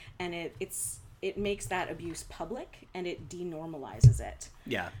secret. And it makes that abuse public, and it denormalizes it.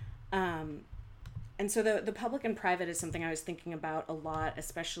 Yeah. And so the public and private is something I was thinking about a lot,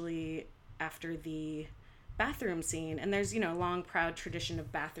 especially after the bathroom scene. And there's, you know, a long, proud tradition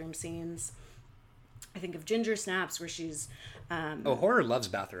of bathroom scenes. I think of Ginger Snaps, where she's... horror loves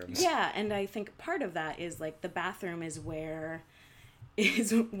bathrooms. Yeah, and I think part of that is, like, the bathroom is where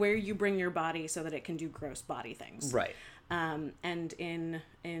you bring your body so that it can do gross body things. Right. And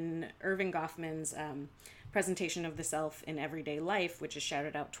in Irving Goffman's presentation of the self in everyday life, which is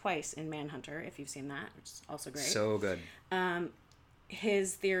shouted out twice in Manhunter, if you've seen that, which is also great. So good.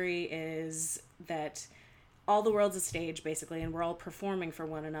 His theory is that all the world's a stage, basically, and we're all performing for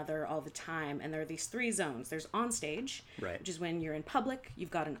one another all the time. And there are these three zones. There's on stage, right, which is when you're in public.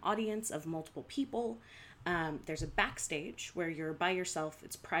 You've got an audience of multiple people. There's a backstage where you're by yourself.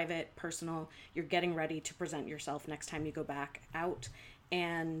 It's private, personal. You're getting ready to present yourself next time you go back out.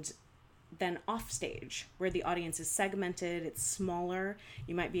 And then off stage, where the audience is segmented. It's smaller.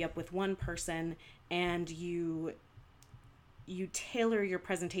 You might be up with one person, and you tailor your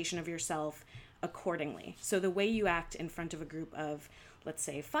presentation of yourself accordingly. So the way you act in front of a group of, let's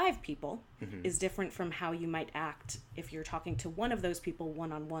say, 5 people is different from how you might act if you're talking to one of those people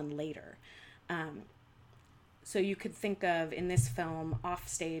one-on-one later. So you could think of, in this film, off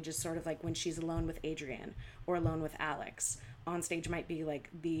stage is sort of like when she's alone with Adrian or alone with Alex. On stage might be like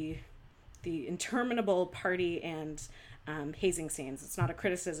the interminable party and hazing scenes. It's not a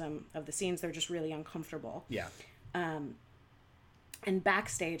criticism of the scenes. They're just really uncomfortable. Yeah. And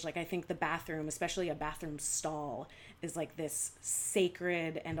backstage, like, I think the bathroom, especially a bathroom stall, is like this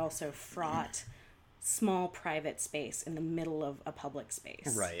sacred and also fraught small private space in the middle of a public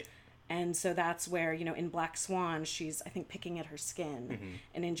space. Right. And so that's where, you know, in Black Swan, she's, I think, picking at her skin.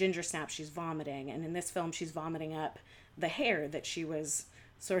 And in Ginger Snap, she's vomiting. And in this film, she's vomiting up the hair that she was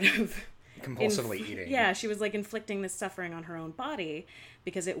sort of... compulsively eating. Yeah, she was like inflicting this suffering on her own body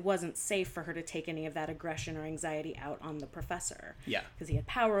because it wasn't safe for her to take any of that aggression or anxiety out on the professor. Yeah. Because he had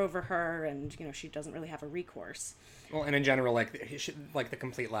power over her, and, you know, she doesn't really have a recourse. Well, and in general, like the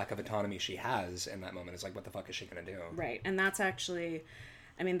complete lack of autonomy she has in that moment is like, what the fuck is she going to do? Right. And that's actually,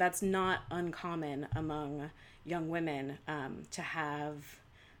 I mean, that's not uncommon among young women to have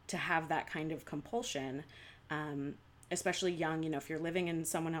that kind of compulsion. Especially young, you know, if you're living in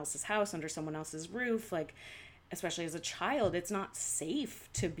someone else's house under someone else's roof, like, especially as a child, it's not safe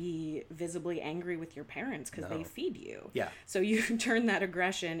to be visibly angry with your parents because they feed you. Yeah. So you turn that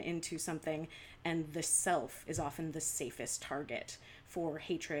aggression into something, and the self is often the safest target for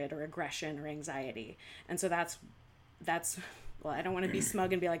hatred or aggression or anxiety. And so that's well, I don't want to be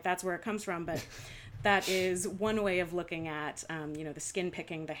smug and be like, that's where it comes from, but that is one way of looking at, you know, the skin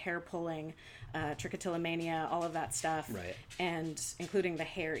picking, the hair pulling, trichotillomania, all of that stuff, right, and including the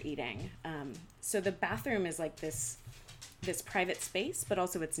hair eating. So the bathroom is like this private space, but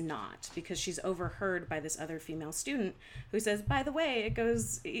also it's not, because she's overheard by this other female student who says, by the way, it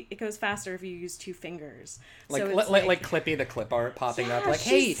goes faster if you use 2 fingers. Like, so like Clippy the clip art popping up, like,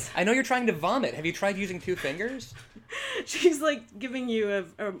 hey, I know you're trying to vomit. Have you tried using 2 fingers? She's like giving you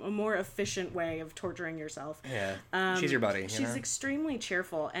a more efficient way of torturing yourself. Yeah, she's your buddy. She's extremely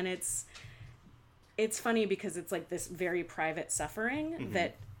cheerful, and it's funny because it's like this very private suffering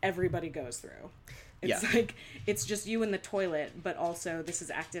that everybody goes through. It's like, it's just you in the toilet, but also this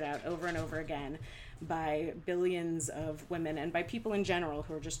is acted out over and over again by billions of women and by people in general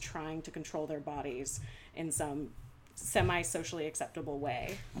who are just trying to control their bodies in some semi-socially acceptable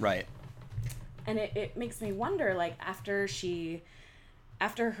way. Right. And it makes me wonder, like, after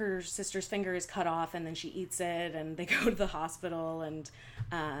her sister's finger is cut off and then she eats it and they go to the hospital and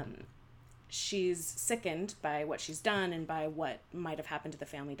she's sickened by what she's done and by what might have happened to the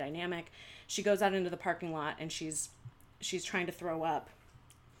family dynamic. She goes out into the parking lot and she's trying to throw up.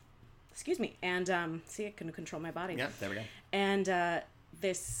 Excuse me. And see, I couldn't control my body. Yeah, there we go. And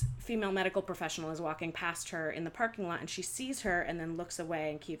this female medical professional is walking past her in the parking lot, and she sees her and then looks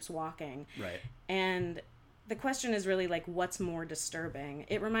away and keeps walking. Right. And the question is really like, what's more disturbing?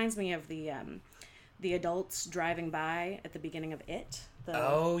 It reminds me of the adults driving by at the beginning of It. The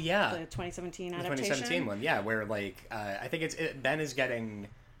 2017 adaptation. The 2017 one, yeah, where like I think Ben is getting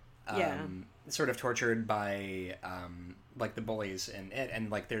sort of tortured by like the bullies in It,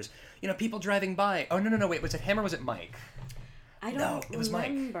 and like there's, you know, people driving by. Oh no, wait, was it him or was it Mike? I No, don't it was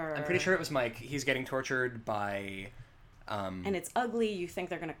remember. Mike. I'm pretty sure it was Mike. He's getting tortured by... And it's ugly. You think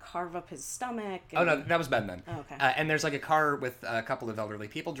they're going to carve up his stomach. Oh, no, that was Ben then. Oh, okay. And there's like a car with a couple of elderly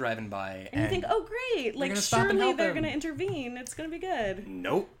people driving by. And you think, oh, great. Like, gonna stop and surely help they're him. going to intervene. It's going to be good.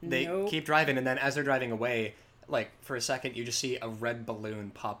 Nope. They Nope. keep driving, and then as they're driving away, like, for a second, you just see a red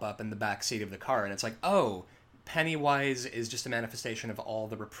balloon pop up in the back seat of the car, and it's like, oh, Pennywise is just a manifestation of all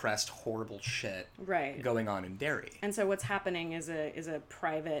the repressed, horrible shit Right. going on in Derry. And so what's happening is a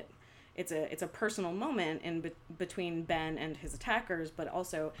private, it's a personal moment between Ben and his attackers, but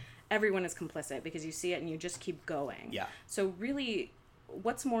also everyone is complicit because you see it and you just keep going. Yeah. So really,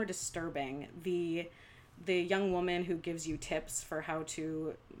 what's more disturbing, the young woman who gives you tips for how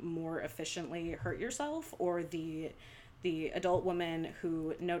to more efficiently hurt yourself, or the adult woman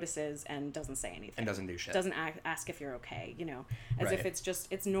who notices and doesn't say anything And doesn't do shit. doesn't ask if you're okay, as if Right.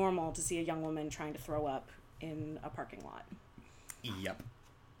 it's normal to see a young woman trying to throw up in a parking lot. Yep.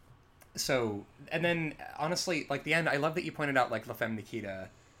 So, and then, honestly, like, the end, I love that you pointed out, like, La Femme Nikita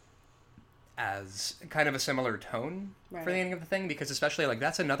as kind of a similar tone for Right. the ending of the thing, because especially, like,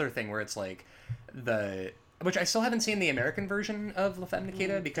 that's another thing where it's, like, which I still haven't seen the American version of La Femme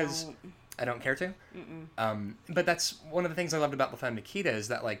Nikita, because don't. I don't care to. But that's one of the things I loved about La Femme Nikita is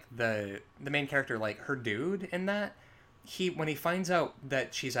that, like, the main character, like, her dude in that, when he finds out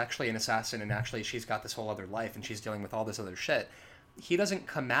that she's actually an assassin and actually she's got this whole other life and she's dealing with all this other shit, he doesn't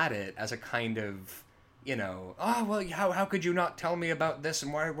come at it as a kind of, oh, well, how could you not tell me about this,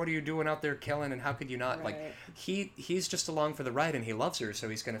 and what are you doing out there killing, and how could you not? Right. Like, he's just along for the ride, and he loves her, so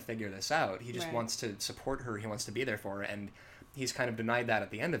he's going to figure this out. He just Right. wants to support her, he wants to be there for her, and he's kind of denied that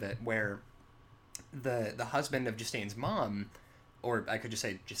at the end of it, where the husband of Justine's mom, or I could just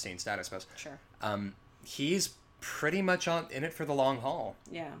say Justine's dad, I suppose. Sure. He's pretty much in it for the long haul.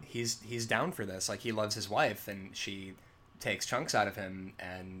 Yeah. He's down for this. Like, he loves his wife, and she takes chunks out of him,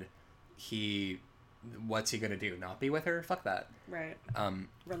 and what's he gonna do? Not be with her? Fuck that. Right.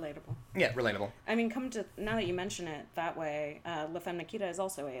 Relatable. Yeah, relatable. I mean, now that you mention it that way, La Femme Nikita is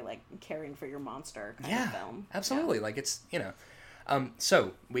also a, like, caring for your monster kind of film. Absolutely. Like, it's,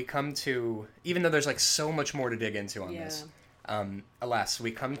 so we come to, even though there's, like, so much more to dig into on this, alas,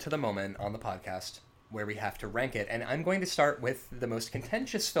 we come to the moment on the podcast where we have to rank it, and I'm going to start with the most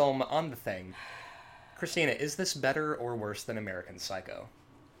contentious film on the thing. Christina, is this better or worse than American Psycho?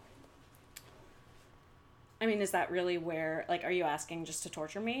 I mean, is that really where, like, are you asking just to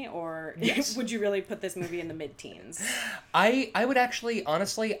torture me, or Yes. would you really put this movie in the mid-teens? I would actually,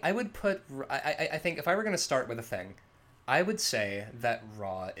 honestly, I would put, I think if I were going to start with a thing, I would say that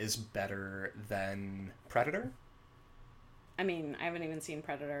Raw is better than Predator. I mean, I haven't even seen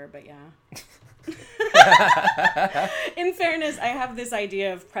Predator, but yeah. In fairness, I have this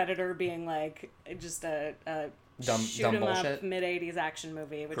idea of Predator being, like, just a Dumb shoot-'em-up bullshit. mid-'80s action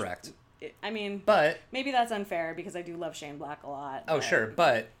movie. Which, Correct. I mean, But, maybe that's unfair because I do love Shane Black a lot. oh but- sure,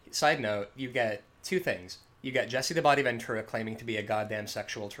 but, side note, you get two things. You get Jesse the Body Ventura claiming to be a goddamn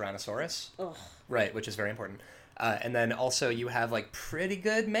sexual Tyrannosaurus. Ugh. Right, which is very important. And then also you have, like, pretty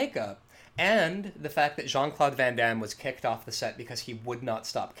good makeup. And the fact that Jean-Claude Van Damme was kicked off the set because he would not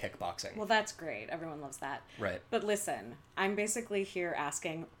stop kickboxing. Well, that's great. Everyone loves that. Right. But listen, I'm basically here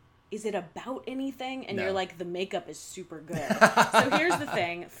asking, is it about anything? And No. you're like, the makeup is super good. So here's the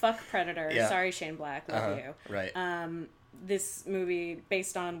thing. Fuck Predator. Yeah. Sorry, Shane Black. Love you. Right. This movie,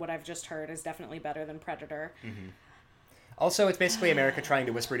 based on what I've just heard, is definitely better than Predator. Also, it's basically America trying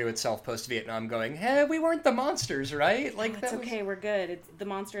to whisper to itself post-Vietnam going, hey, we weren't the monsters, right? Like, It's that was... okay. We're good. The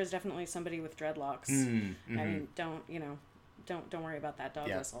monster is definitely somebody with dreadlocks. I mean, don't worry about that dog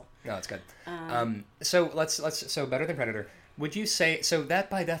whistle. No, it's good. So better than Predator. Would you say, so that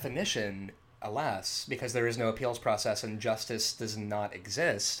by definition, alas, because there is no appeals process and justice does not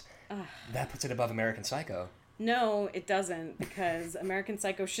exist, that puts it above American Psycho. No, it doesn't, because American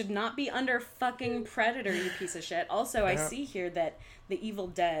Psycho should not be under fucking Predator, you piece of shit. Also, I see here that The Evil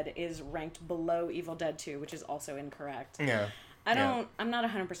Dead is ranked below Evil Dead 2, which is also incorrect. Yeah. I'm not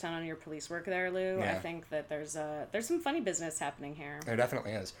 100% on your police work there, Lou. Yeah. I think that there's some funny business happening here. There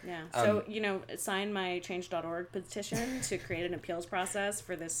definitely is. Yeah. So, sign my change.org petition to create an appeals process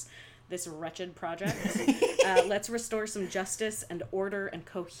for this wretched project. Let's restore some justice and order and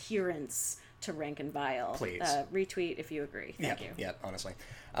coherence to Rank and Vile. Please. Retweet if you agree. Thank you. Yeah, honestly.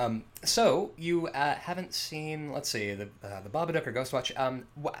 So you haven't seen, let's see, the Babadook or Ghostwatch.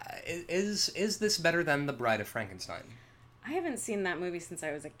 Is this better than The Bride of Frankenstein? I haven't seen that movie since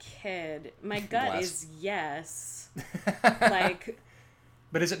I was a kid. My gut Bless. is yes. Like,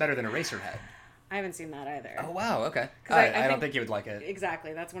 But is it better than Eraserhead? I haven't seen that either. Oh wow, okay. 'Cause I I don't think- think you would like it.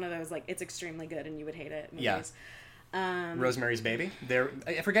 Exactly. That's one of those, like, it's extremely good and you would hate it movies. Yeah. Rosemary's Baby.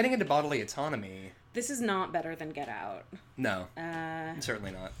 If we're getting into bodily autonomy, This is not better than Get Out. no,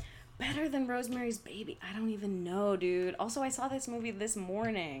 certainly not. Better than Rosemary's Baby? I don't even know, dude. Also, I saw this movie this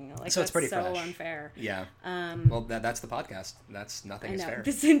morning. Like, So it's pretty so fresh. Unfair. Yeah. Well, that's the podcast. That's nothing I is know. fair.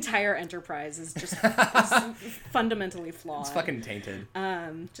 This entire enterprise is just is fundamentally flawed. It's fucking tainted.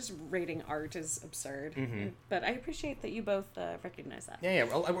 Just rating art is absurd. Mm-hmm. But I appreciate that you both recognize that. Yeah.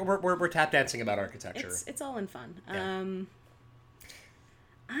 Well, we're tap dancing about architecture. It's all in fun. Yeah.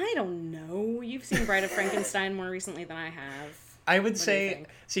 I don't know. You've seen Bride of Frankenstein more recently than I have. I would What do you say. think?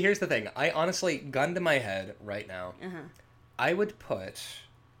 See, here's the thing. I honestly, gun to my head right now, I would put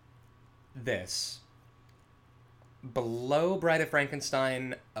this below Bride of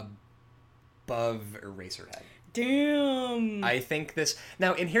Frankenstein, above Eraserhead. Damn. I think this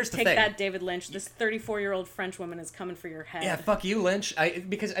now, and here's the Take thing. that, David Lynch. This 34-year-old French woman is coming for your head. Yeah, fuck you, Lynch.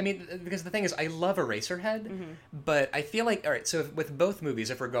 Because the thing is, I love Eraserhead, but I feel like, all right. So with both movies,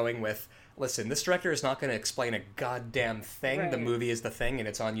 if we're going with, listen, this director is not going to explain a goddamn thing. Right. The movie is the thing, and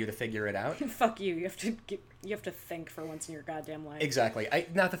it's on you to figure it out. Fuck you. You have to think for once in your goddamn life. Exactly.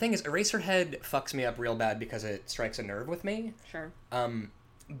 Now the thing is, Eraserhead fucks me up real bad because it strikes a nerve with me. Sure.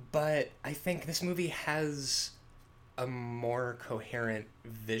 But I think this movie has a more coherent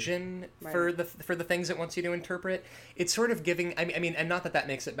vision for the things it wants you to interpret. It's sort of giving. I mean, and not that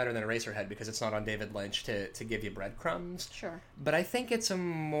makes it better than Eraserhead because it's not on David Lynch to give you breadcrumbs. Sure. But I think it's a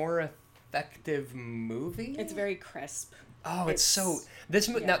more effective movie. It's very crisp. Oh, it's so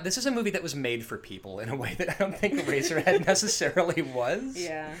now this is a movie that was made for people in a way that I don't think Eraserhead necessarily was.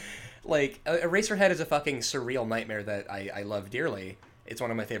 Yeah. Like Eraserhead is a fucking surreal nightmare that I love dearly. It's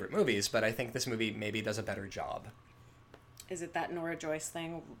one of my favorite movies, but I think this movie maybe does a better job. Is it that Nora Joyce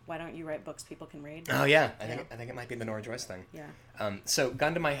thing? Why don't you write books people can read? Oh yeah, I think it might be the Nora Joyce thing. Yeah. So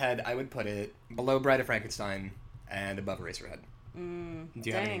gun to my head, I would put it below Bride of Frankenstein and above Eraserhead. Do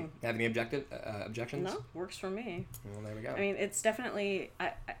you have any objections? No, works for me. Well, there we go. I mean, it's definitely.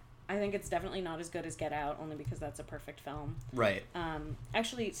 I think it's definitely not as good as Get Out, only because that's a perfect film. Right.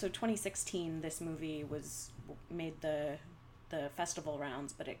 Actually, so 2016, this movie made the festival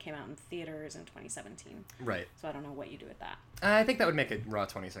rounds, but it came out in theaters in 2017. Right. So I don't know what you do with that. I think that would make it Raw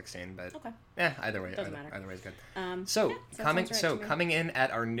 2016, but Okay. Yeah, either way, Doesn't matter. Either way is good. Yeah, that sounds right to me. Coming in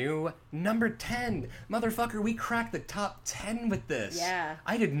at our new number 10, motherfucker, we cracked the top 10 with this. Yeah.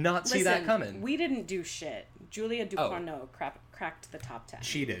 I did not see that coming. We didn't do shit. Julia Ducournau cracked the top 10.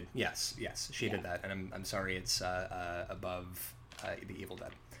 She did. Yes, she did that, and I'm sorry, it's above The Evil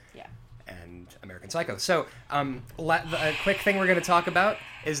Dead. Yeah. And American Psycho. So, a quick thing we're going to talk about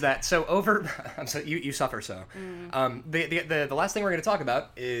is that I'm sorry, you suffer so. The last thing we're going to talk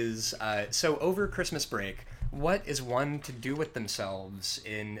about is so over Christmas break, what is one to do with themselves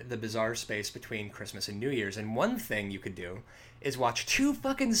in the bizarre space between Christmas and New Year's? And one thing you could do is watch 2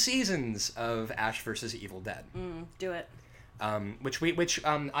 fucking seasons of Ash vs. Evil Dead. Do it.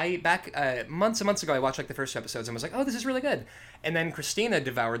 I back months and months ago I watched like the first 2 episodes and was like, oh, this is really good. And then Christina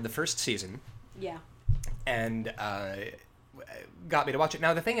devoured the first season. Yeah. And got me to watch it.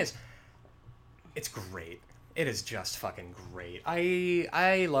 Now the thing is, it's great. It is just fucking great.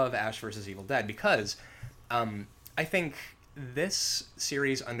 I love Ash vs. Evil Dead because I think this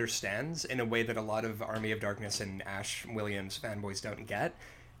series understands in a way that a lot of Army of Darkness and Ash Williams fanboys don't get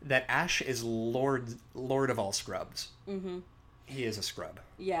that Ash is Lord of all scrubs. Mm-hmm. He is a scrub.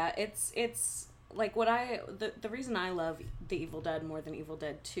 Yeah, it's like what the reason I love The Evil Dead more than Evil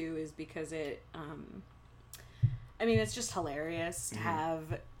Dead 2 is because it I mean, it's just hilarious to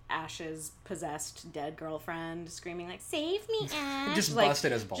have Ash's possessed dead girlfriend screaming like, "Save me, Ash!" Just like,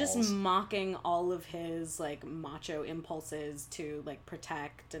 busted his balls. Just mocking all of his like macho impulses to like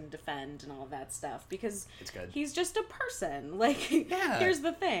protect and defend and all of that stuff because it's good. He's just a person. Like, here's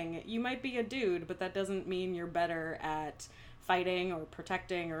the thing: you might be a dude, but that doesn't mean you're better at fighting or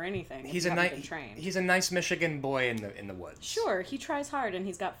protecting or anything. He's a nice Michigan boy in the woods. Sure, he tries hard and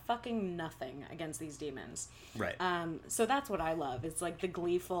he's got fucking nothing against these demons. Right. So that's what I love. It's like the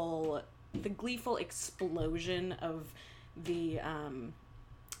gleeful explosion of the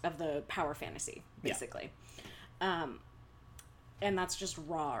power fantasy, basically. Yeah. And that's just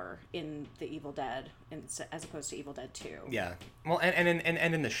raw in The Evil Dead, as opposed to Evil Dead 2. Yeah. Well, and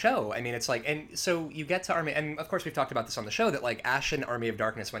in the show, I mean, it's like, and so you get to Army, and of course we've talked about this on the show, that like Ash in Army of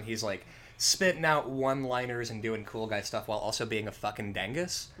Darkness, when he's like spitting out one-liners and doing cool guy stuff while also being a fucking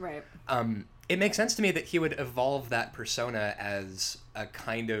dangus. Right. It makes sense to me that he would evolve that persona as a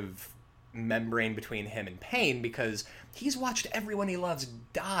kind of membrane between him and pain, because he's watched everyone he loves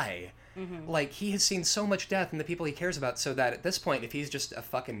die. Mm-hmm. Like, he has seen so much death in the people he cares about, so that at this point, if he's just a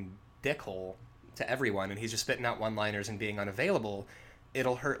fucking dickhole, to everyone, and he's just spitting out one-liners and being unavailable,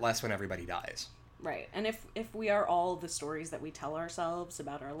 it'll hurt less when everybody dies. Right. And if we are all the stories that we tell ourselves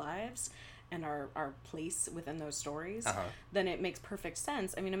about our lives and our place within those stories, then it makes perfect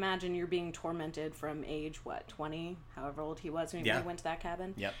sense. I mean, imagine you're being tormented from age, 20, however old he was when he went to that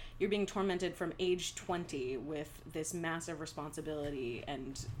cabin. Yep. You're being tormented from age 20 with this massive responsibility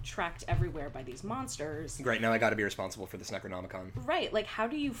and tracked everywhere by these monsters. Right, now I gotta be responsible for this Necronomicon. Right, like how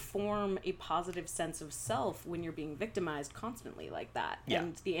do you form a positive sense of self when you're being victimized constantly like that? Yeah.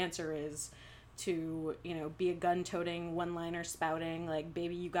 And the answer is to, be a gun-toting, one-liner spouting, like,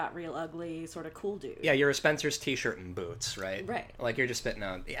 baby, you got real ugly, sort of cool dude. Yeah, you're a Spencer's t-shirt and boots, right? Right. Like, you're just spitting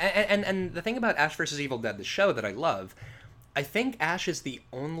out... And the thing about Ash vs. Evil Dead, the show, that I love, I think Ash is the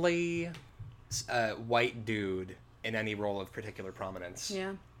only white dude in any role of particular prominence.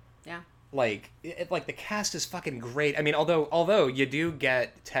 Yeah. Yeah. Like, the cast is fucking great. I mean, although you do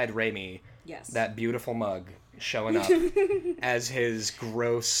get Ted Raimi, Yes. that beautiful mug, showing up as his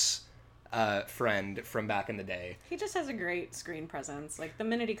gross... friend from back in the day. He just has a great screen presence. Like, the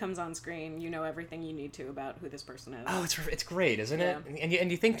minute he comes on screen, you know everything you need to about who this person is. Oh, it's great, isn't it? And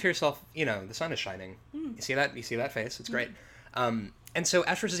you think to yourself, the sun is shining. You see that face? It's great. And so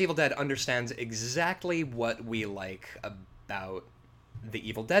Ash vs. Evil Dead understands exactly what we like about the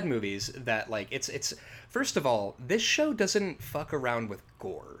Evil Dead movies. That, like, it's first of all, this show doesn't fuck around with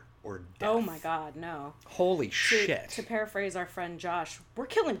gore or death. Oh my god, no. Holy shit. To paraphrase our friend Josh, we're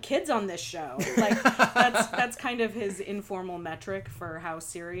killing kids on this show. Like, that's kind of his informal metric for how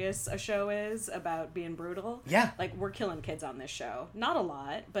serious a show is about being brutal. Yeah. Like, we're killing kids on this show. Not a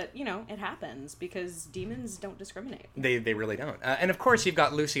lot, but, it happens because demons don't discriminate. They really don't. And of course you've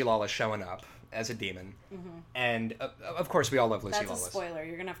got Lucy Lawless showing up as a demon. And of course we all love Lucy Lawless. That's a spoiler.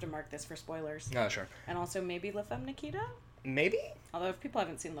 You're going to have to mark this for spoilers. Oh, sure. And also maybe La Femme Nikita? Maybe? Although if people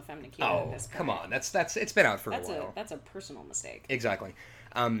haven't seen La Femme Nikita at this point, come on. That's it's been out for a while. That's a personal mistake. Exactly.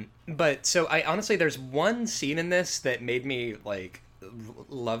 But so I honestly, there's one scene in this that made me like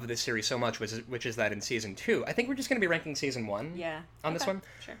love this series so much, which is that in season 2, I think we're just going to be ranking season 1 on this one.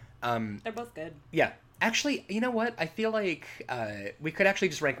 Sure. They're both good. Yeah. Actually, you know what? I feel like we could actually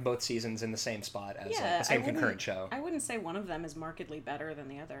just rank both seasons in the same spot as the same concurrent show. I wouldn't say one of them is markedly better than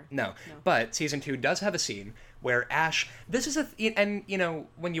the other. No. But season 2 does have a scene where Ash... This is and,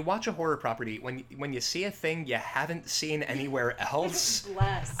 when you watch a horror property, when you see a thing you haven't seen anywhere else,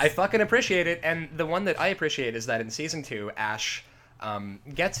 Bless. I fucking appreciate it. And the one that I appreciate is that in season 2, Ash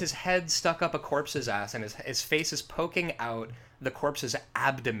gets his head stuck up a corpse's ass, and his face is poking out the corpse's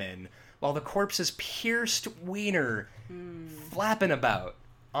abdomen, while the corpse's pierced wiener flapping about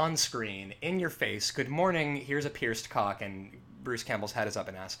on screen, in your face. Good morning, here's a pierced cock, and Bruce Campbell's head is up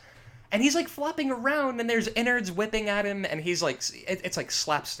an ass. And he's, like, flopping around, and there's innards whipping at him, and he's, like, it's like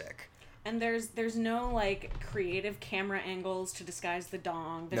slapstick. And there's no, like, creative camera angles to disguise the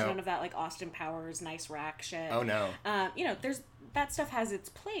dong. There's none of that, like, Austin Powers nice rack shit. Oh, no. That stuff has its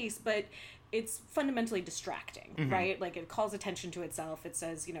place, but it's fundamentally distracting, right? Like, it calls attention to itself. It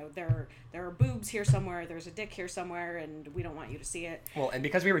says, there are boobs here somewhere, there's a dick here somewhere, and we don't want you to see it. Well, and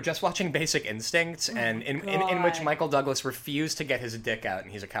because we were just watching Basic Instincts, and in which Michael Douglas refused to get his dick out,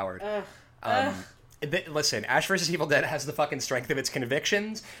 and he's a coward. Listen, Ash vs. Evil Dead has the fucking strength of its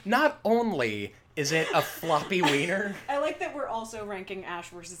convictions. Not only is it a floppy wiener... I like that we're also ranking Ash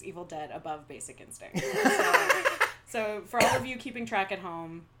vs. Evil Dead above Basic Instinct. So for all of you keeping track at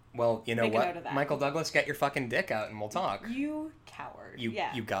home... Well, you know what? Michael Douglas, get your fucking dick out and we'll talk. You coward.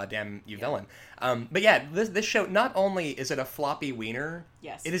 You goddamn villain. But yeah, this show, not only is it a floppy wiener,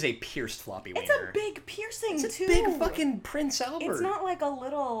 yes, it is a pierced floppy wiener. It's a big piercing, it's too. It's a big fucking Prince Albert. It's not like a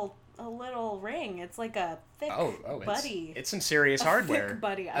little ring. It's like a thick buddy. It's some serious hardware. Thick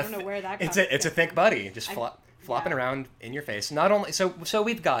buddy. I don't know where that comes from. It's a thick buddy, just flopping around in your face. Not only so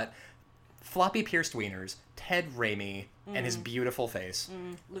we've got floppy pierced wieners, Ted Raimi, and his beautiful face.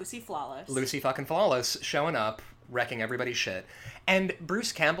 Lucy Flawless. Lucy fucking Flawless showing up, wrecking everybody's shit. And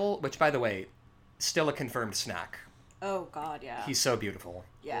Bruce Campbell, which, by the way, still a confirmed snack. Oh, God, yeah. He's so beautiful.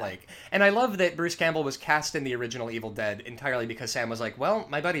 Yeah. And I love that Bruce Campbell was cast in the original Evil Dead entirely because Sam was like, well,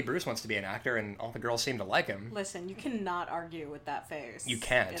 my buddy Bruce wants to be an actor, and all the girls seem to like him. Listen, you cannot argue with that face. You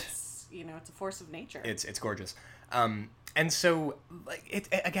can't. It's, it's a force of nature. It's gorgeous. And so,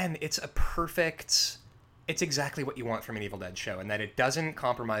 it's a perfect... It's exactly what you want from an Evil Dead show, and that it doesn't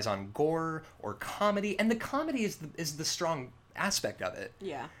compromise on gore or comedy, and the comedy is the strong aspect of it.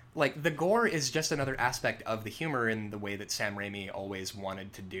 Yeah. Like, the gore is just another aspect of the humor in the way that Sam Raimi always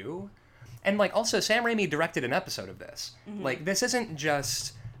wanted to do. And, also, Sam Raimi directed an episode of this. This isn't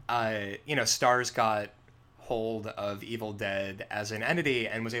just, stars got hold of Evil Dead as an entity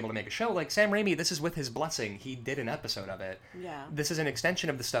and was able to make a show. Like, Sam Raimi, this is with his blessing. He did an episode of it. Yeah. This is an extension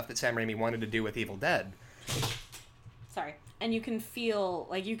of the stuff that Sam Raimi wanted to do with Evil Dead. Sorry. And you can feel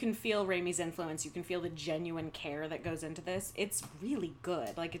Raimi's influence. You can feel the genuine care that goes into this. It's really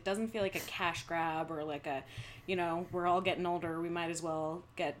good. Like, it doesn't feel like a cash grab or like a, we're all getting older. We might as well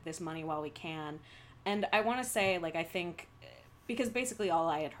get this money while we can. And I want to say, like, I think, because basically all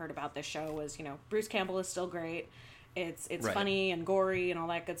I had heard about this show was, Bruce Campbell is still great. It's right. Funny and gory and all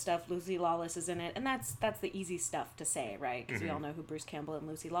that good stuff. Lucy Lawless is in it. And that's the easy stuff to say, right? Because we all know who Bruce Campbell and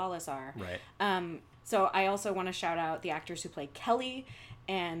Lucy Lawless are. Right. So I also want to shout out the actors who play Kelly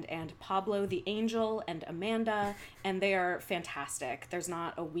and Pablo the Angel and Amanda, and they are fantastic. There's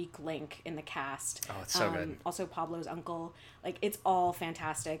not a weak link in the cast. Oh, it's so good. Also Pablo's uncle. Like, it's all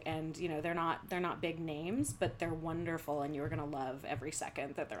fantastic, and they're not big names, but they're wonderful, and you're gonna love every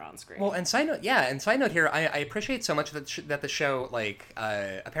second that they're on screen. Well, and side note here, I appreciate so much that the show, like,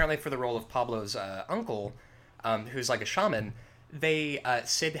 apparently for the role of Pablo's uncle, who's like a shaman, they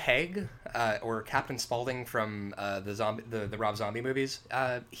Sid Haig, or Captain Spaulding from the Rob Zombie movies,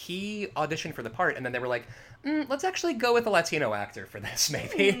 he auditioned for the part, and then they were like, let's actually go with a Latino actor for this,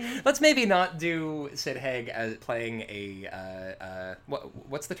 maybe. Let's maybe not do Sid Haig as playing a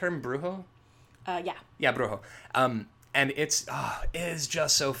what's the term, brujo? Yeah, brujo. And it is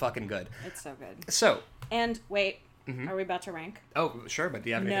just so fucking good. It's so good. So, and wait, are we about to rank? Oh, sure, but do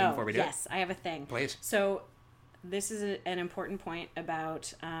you have anything before we do it? Yes, I have a thing. Please. So, this is an important point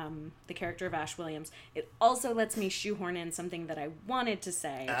about the character of Ash Williams. It also lets me shoehorn in something that I wanted to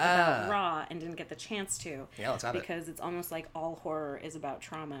say about Raw and didn't get the chance to. Yeah, let's have it. Because it's almost like all horror is about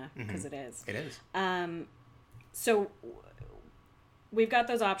trauma, because it is. It is. So we've got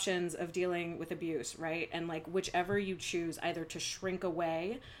those options of dealing with abuse, right? And like whichever you choose, either to shrink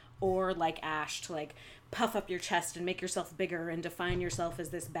away or like Ash, to like puff up your chest and make yourself bigger and define yourself as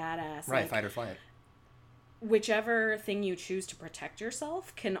this badass. Right, like, fight or flight. Whichever thing you choose to protect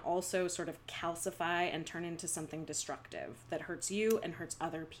yourself can also sort of calcify and turn into something destructive that hurts you and hurts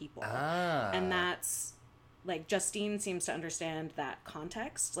other people. And that's, like, Justine seems to understand that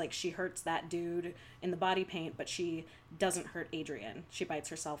context. Like, she hurts that dude in the body paint, but she doesn't hurt Adrian. She bites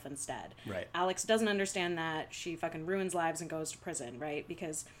herself instead. Right. Alex doesn't understand that. She fucking ruins lives and goes to prison, right?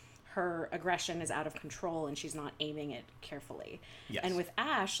 Because her aggression is out of control and she's not aiming it carefully. Yes. And with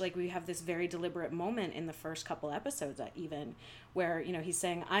Ash, like, we have this very deliberate moment in the first couple episodes even where, he's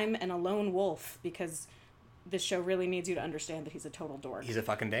saying, I'm an alone wolf, because this show really needs you to understand that he's a total dork. He's a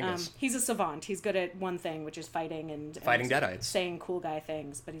fucking dingus. He's a savant. He's good at one thing, which is fighting and Deadites. Saying cool guy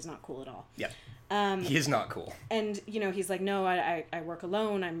things, but he's not cool at all. Yeah. He is not cool. And, he's like, no, I work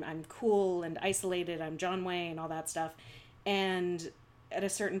alone. I'm cool and isolated. I'm John Wayne, all that stuff. And at a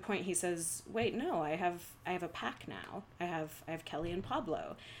certain point he says, wait, no, I have a pack now. I have Kelly and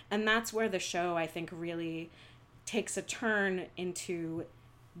Pablo. And that's where the show, I think, really takes a turn into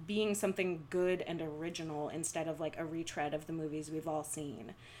being something good and original instead of like a retread of the movies we've all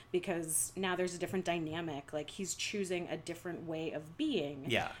seen, because now there's a different dynamic. Like, he's choosing a different way of being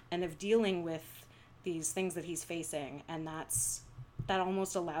and of dealing with these things that he's facing, and that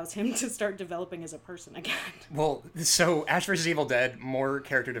almost allows him to start developing as a person again. Well, so Ash vs. Evil Dead, more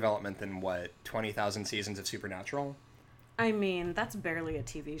character development than 20,000 seasons of Supernatural? I mean, that's barely a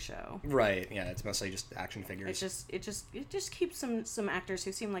TV show. Right, yeah, it's mostly just action figures. It just keeps some actors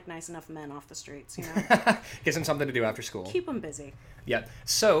who seem like nice enough men off the streets, Gives them something to do after school. Keep them busy. Yeah.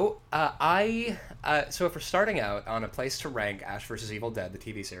 So, so if we're starting out on a place to rank Ash vs. Evil Dead, the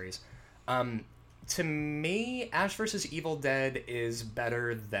TV series, to me, Ash vs. Evil Dead is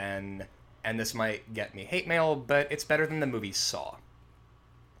better than, and this might get me hate mail, but it's better than the movie Saw.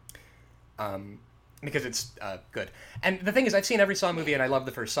 Because it's good. And the thing is, I've seen every Saw movie, and I love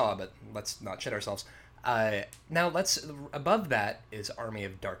the first Saw, but let's not shit ourselves. Now, above that is Army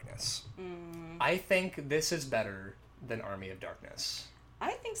of Darkness. I think this is better than Army of Darkness.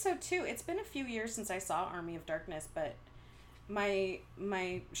 I think so, too. It's been a few years since I saw Army of Darkness, but my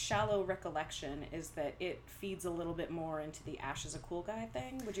shallow recollection is that it feeds a little bit more into the Ash is a cool guy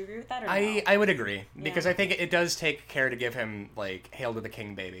thing. Would you agree with that, or no? I would agree, because I think it does take care to give him, like, Hail to the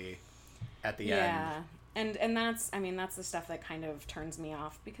King, baby at the end. Yeah. And that's the stuff that kind of turns me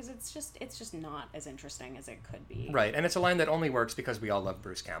off, because it's just not as interesting as it could be. Right, and it's a line that only works because we all love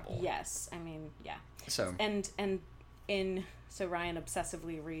Bruce Campbell. Yes, I mean, yeah. So. And So Ryan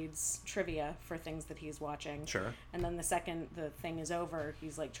obsessively reads trivia for things that he's watching. Sure. And then the second the thing is over,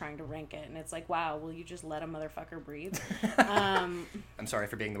 he's like trying to rank it. And it's like, wow, will you just let a motherfucker breathe? I'm sorry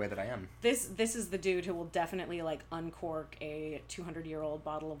for being the way that I am. This is the dude who will definitely like uncork a 200-year-old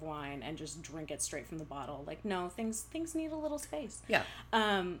bottle of wine and just drink it straight from the bottle. Like, no, things need a little space. Yeah.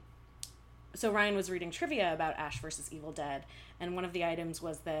 So Ryan was reading trivia about Ash versus Evil Dead, and one of the items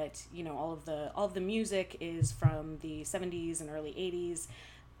was that, you know, all of the music is from the 70s and early 80s,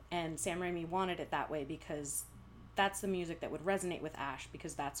 and Sam Raimi wanted it that way because that's the music that would resonate with Ash,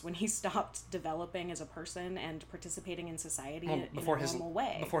 because that's when he stopped developing as a person and participating in society in a normal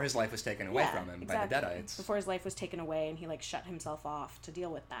way. Before his life was taken away from him by the Deadites. Before his life was taken away and he like shut himself off to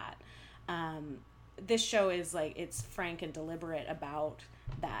deal with that. This show is like, it's frank and deliberate about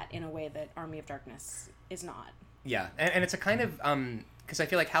that in a way that Army of Darkness is not. Yeah, and it's a kind of because I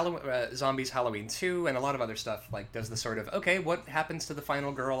feel like Zombies Halloween 2 and a lot of other stuff like does the sort of, okay, what happens to the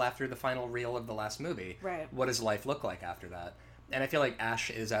final girl after the final reel of the last movie? Right. What does life look like after that? And I feel like Ash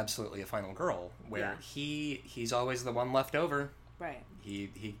is absolutely a final girl where he's always the one left over. Right.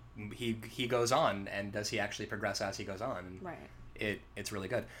 He goes on, and does he actually progress as he goes on? Right. It's really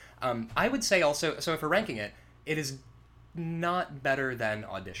good. I would say also, so if we're ranking it, it is not better than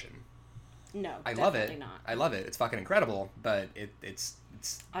Audition. No, I love it. Definitely not. I love it. It's fucking incredible, but it's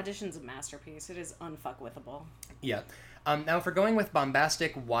Audition's a masterpiece. It is unfuckwithable. Yeah. Now, if we're going with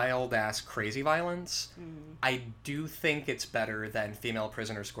bombastic, wild-ass, crazy violence, I do think it's better than Female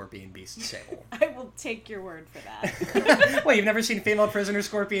Prisoner, Scorpion, Beast, Sable. I will take your word for that. Wait, you've never seen Female Prisoner,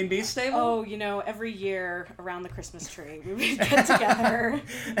 Scorpion, Beast, Sable? Oh, you know, every year around the Christmas tree, we would get together.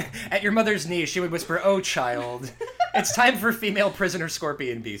 At your mother's knee, she would whisper, "Oh, child, it's time for Female Prisoner,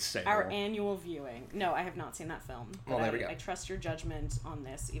 Scorpion, Beast, Sable." Our annual viewing. No, I have not seen that film. Well, there we go. I trust your judgment on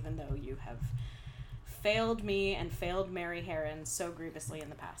this, even though you have failed me and failed Mary Herron so grievously in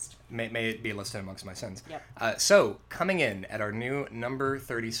the past. May it be listed amongst my sins. Yep. So, coming in at our new number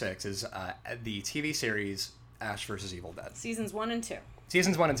 36 is the TV series Ash vs. Evil Dead. Seasons 1 and 2.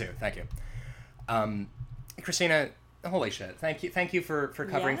 Seasons 1 and 2, thank you. Christina, holy shit. Thank you for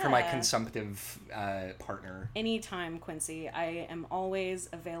covering for my consumptive partner. Anytime, Quincy. I am always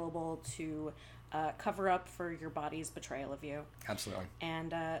available to cover up for your body's betrayal of you. Absolutely.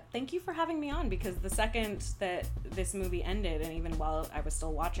 And thank you for having me on, because the second that this movie ended, and even while I was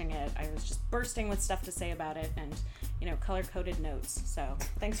still watching it, I was just bursting with stuff to say about it, and, you know, color-coded notes. So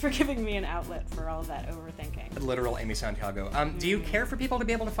thanks for giving me an outlet for all of that overthinking. Literal Amy Santiago. Do you care for people to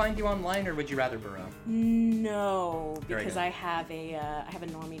be able to find you online, or would you rather burrow? No, because I have a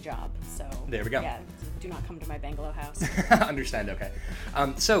normie job. So there we go. Yeah, do not come to my bungalow house. Understand, okay.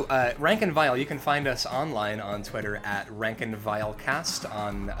 So, Rank and Vile, you can find us online on Twitter at Rank and Vilecast,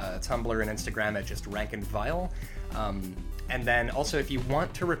 on Tumblr and Instagram at just Rank and Vile. And then also, if you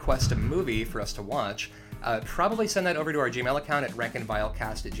want to request a movie for us to watch, probably send that over to our Gmail account at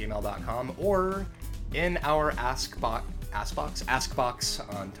rankandvilecast@gmail.com, or in our Askbox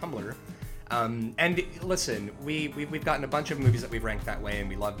on Tumblr. And listen, we've gotten a bunch of movies that we've ranked that way, and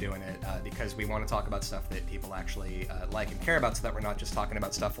we love doing it because we want to talk about stuff that people actually like and care about, so that we're not just talking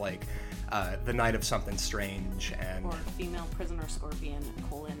about stuff like The Night of Something Strange and or Female Prisoner, Scorpion,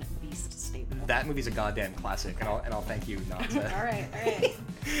 Beast, Stable. That movie's a goddamn classic, and I'll thank you not to. All right.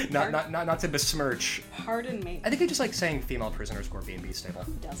 not to besmirch. Pardon me. I think I just like saying Female Prisoner, Scorpion, Beast, Stable.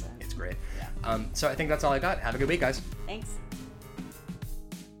 Who doesn't? It's great. Yeah. So I think that's all I got. Have a good week, guys. Thanks.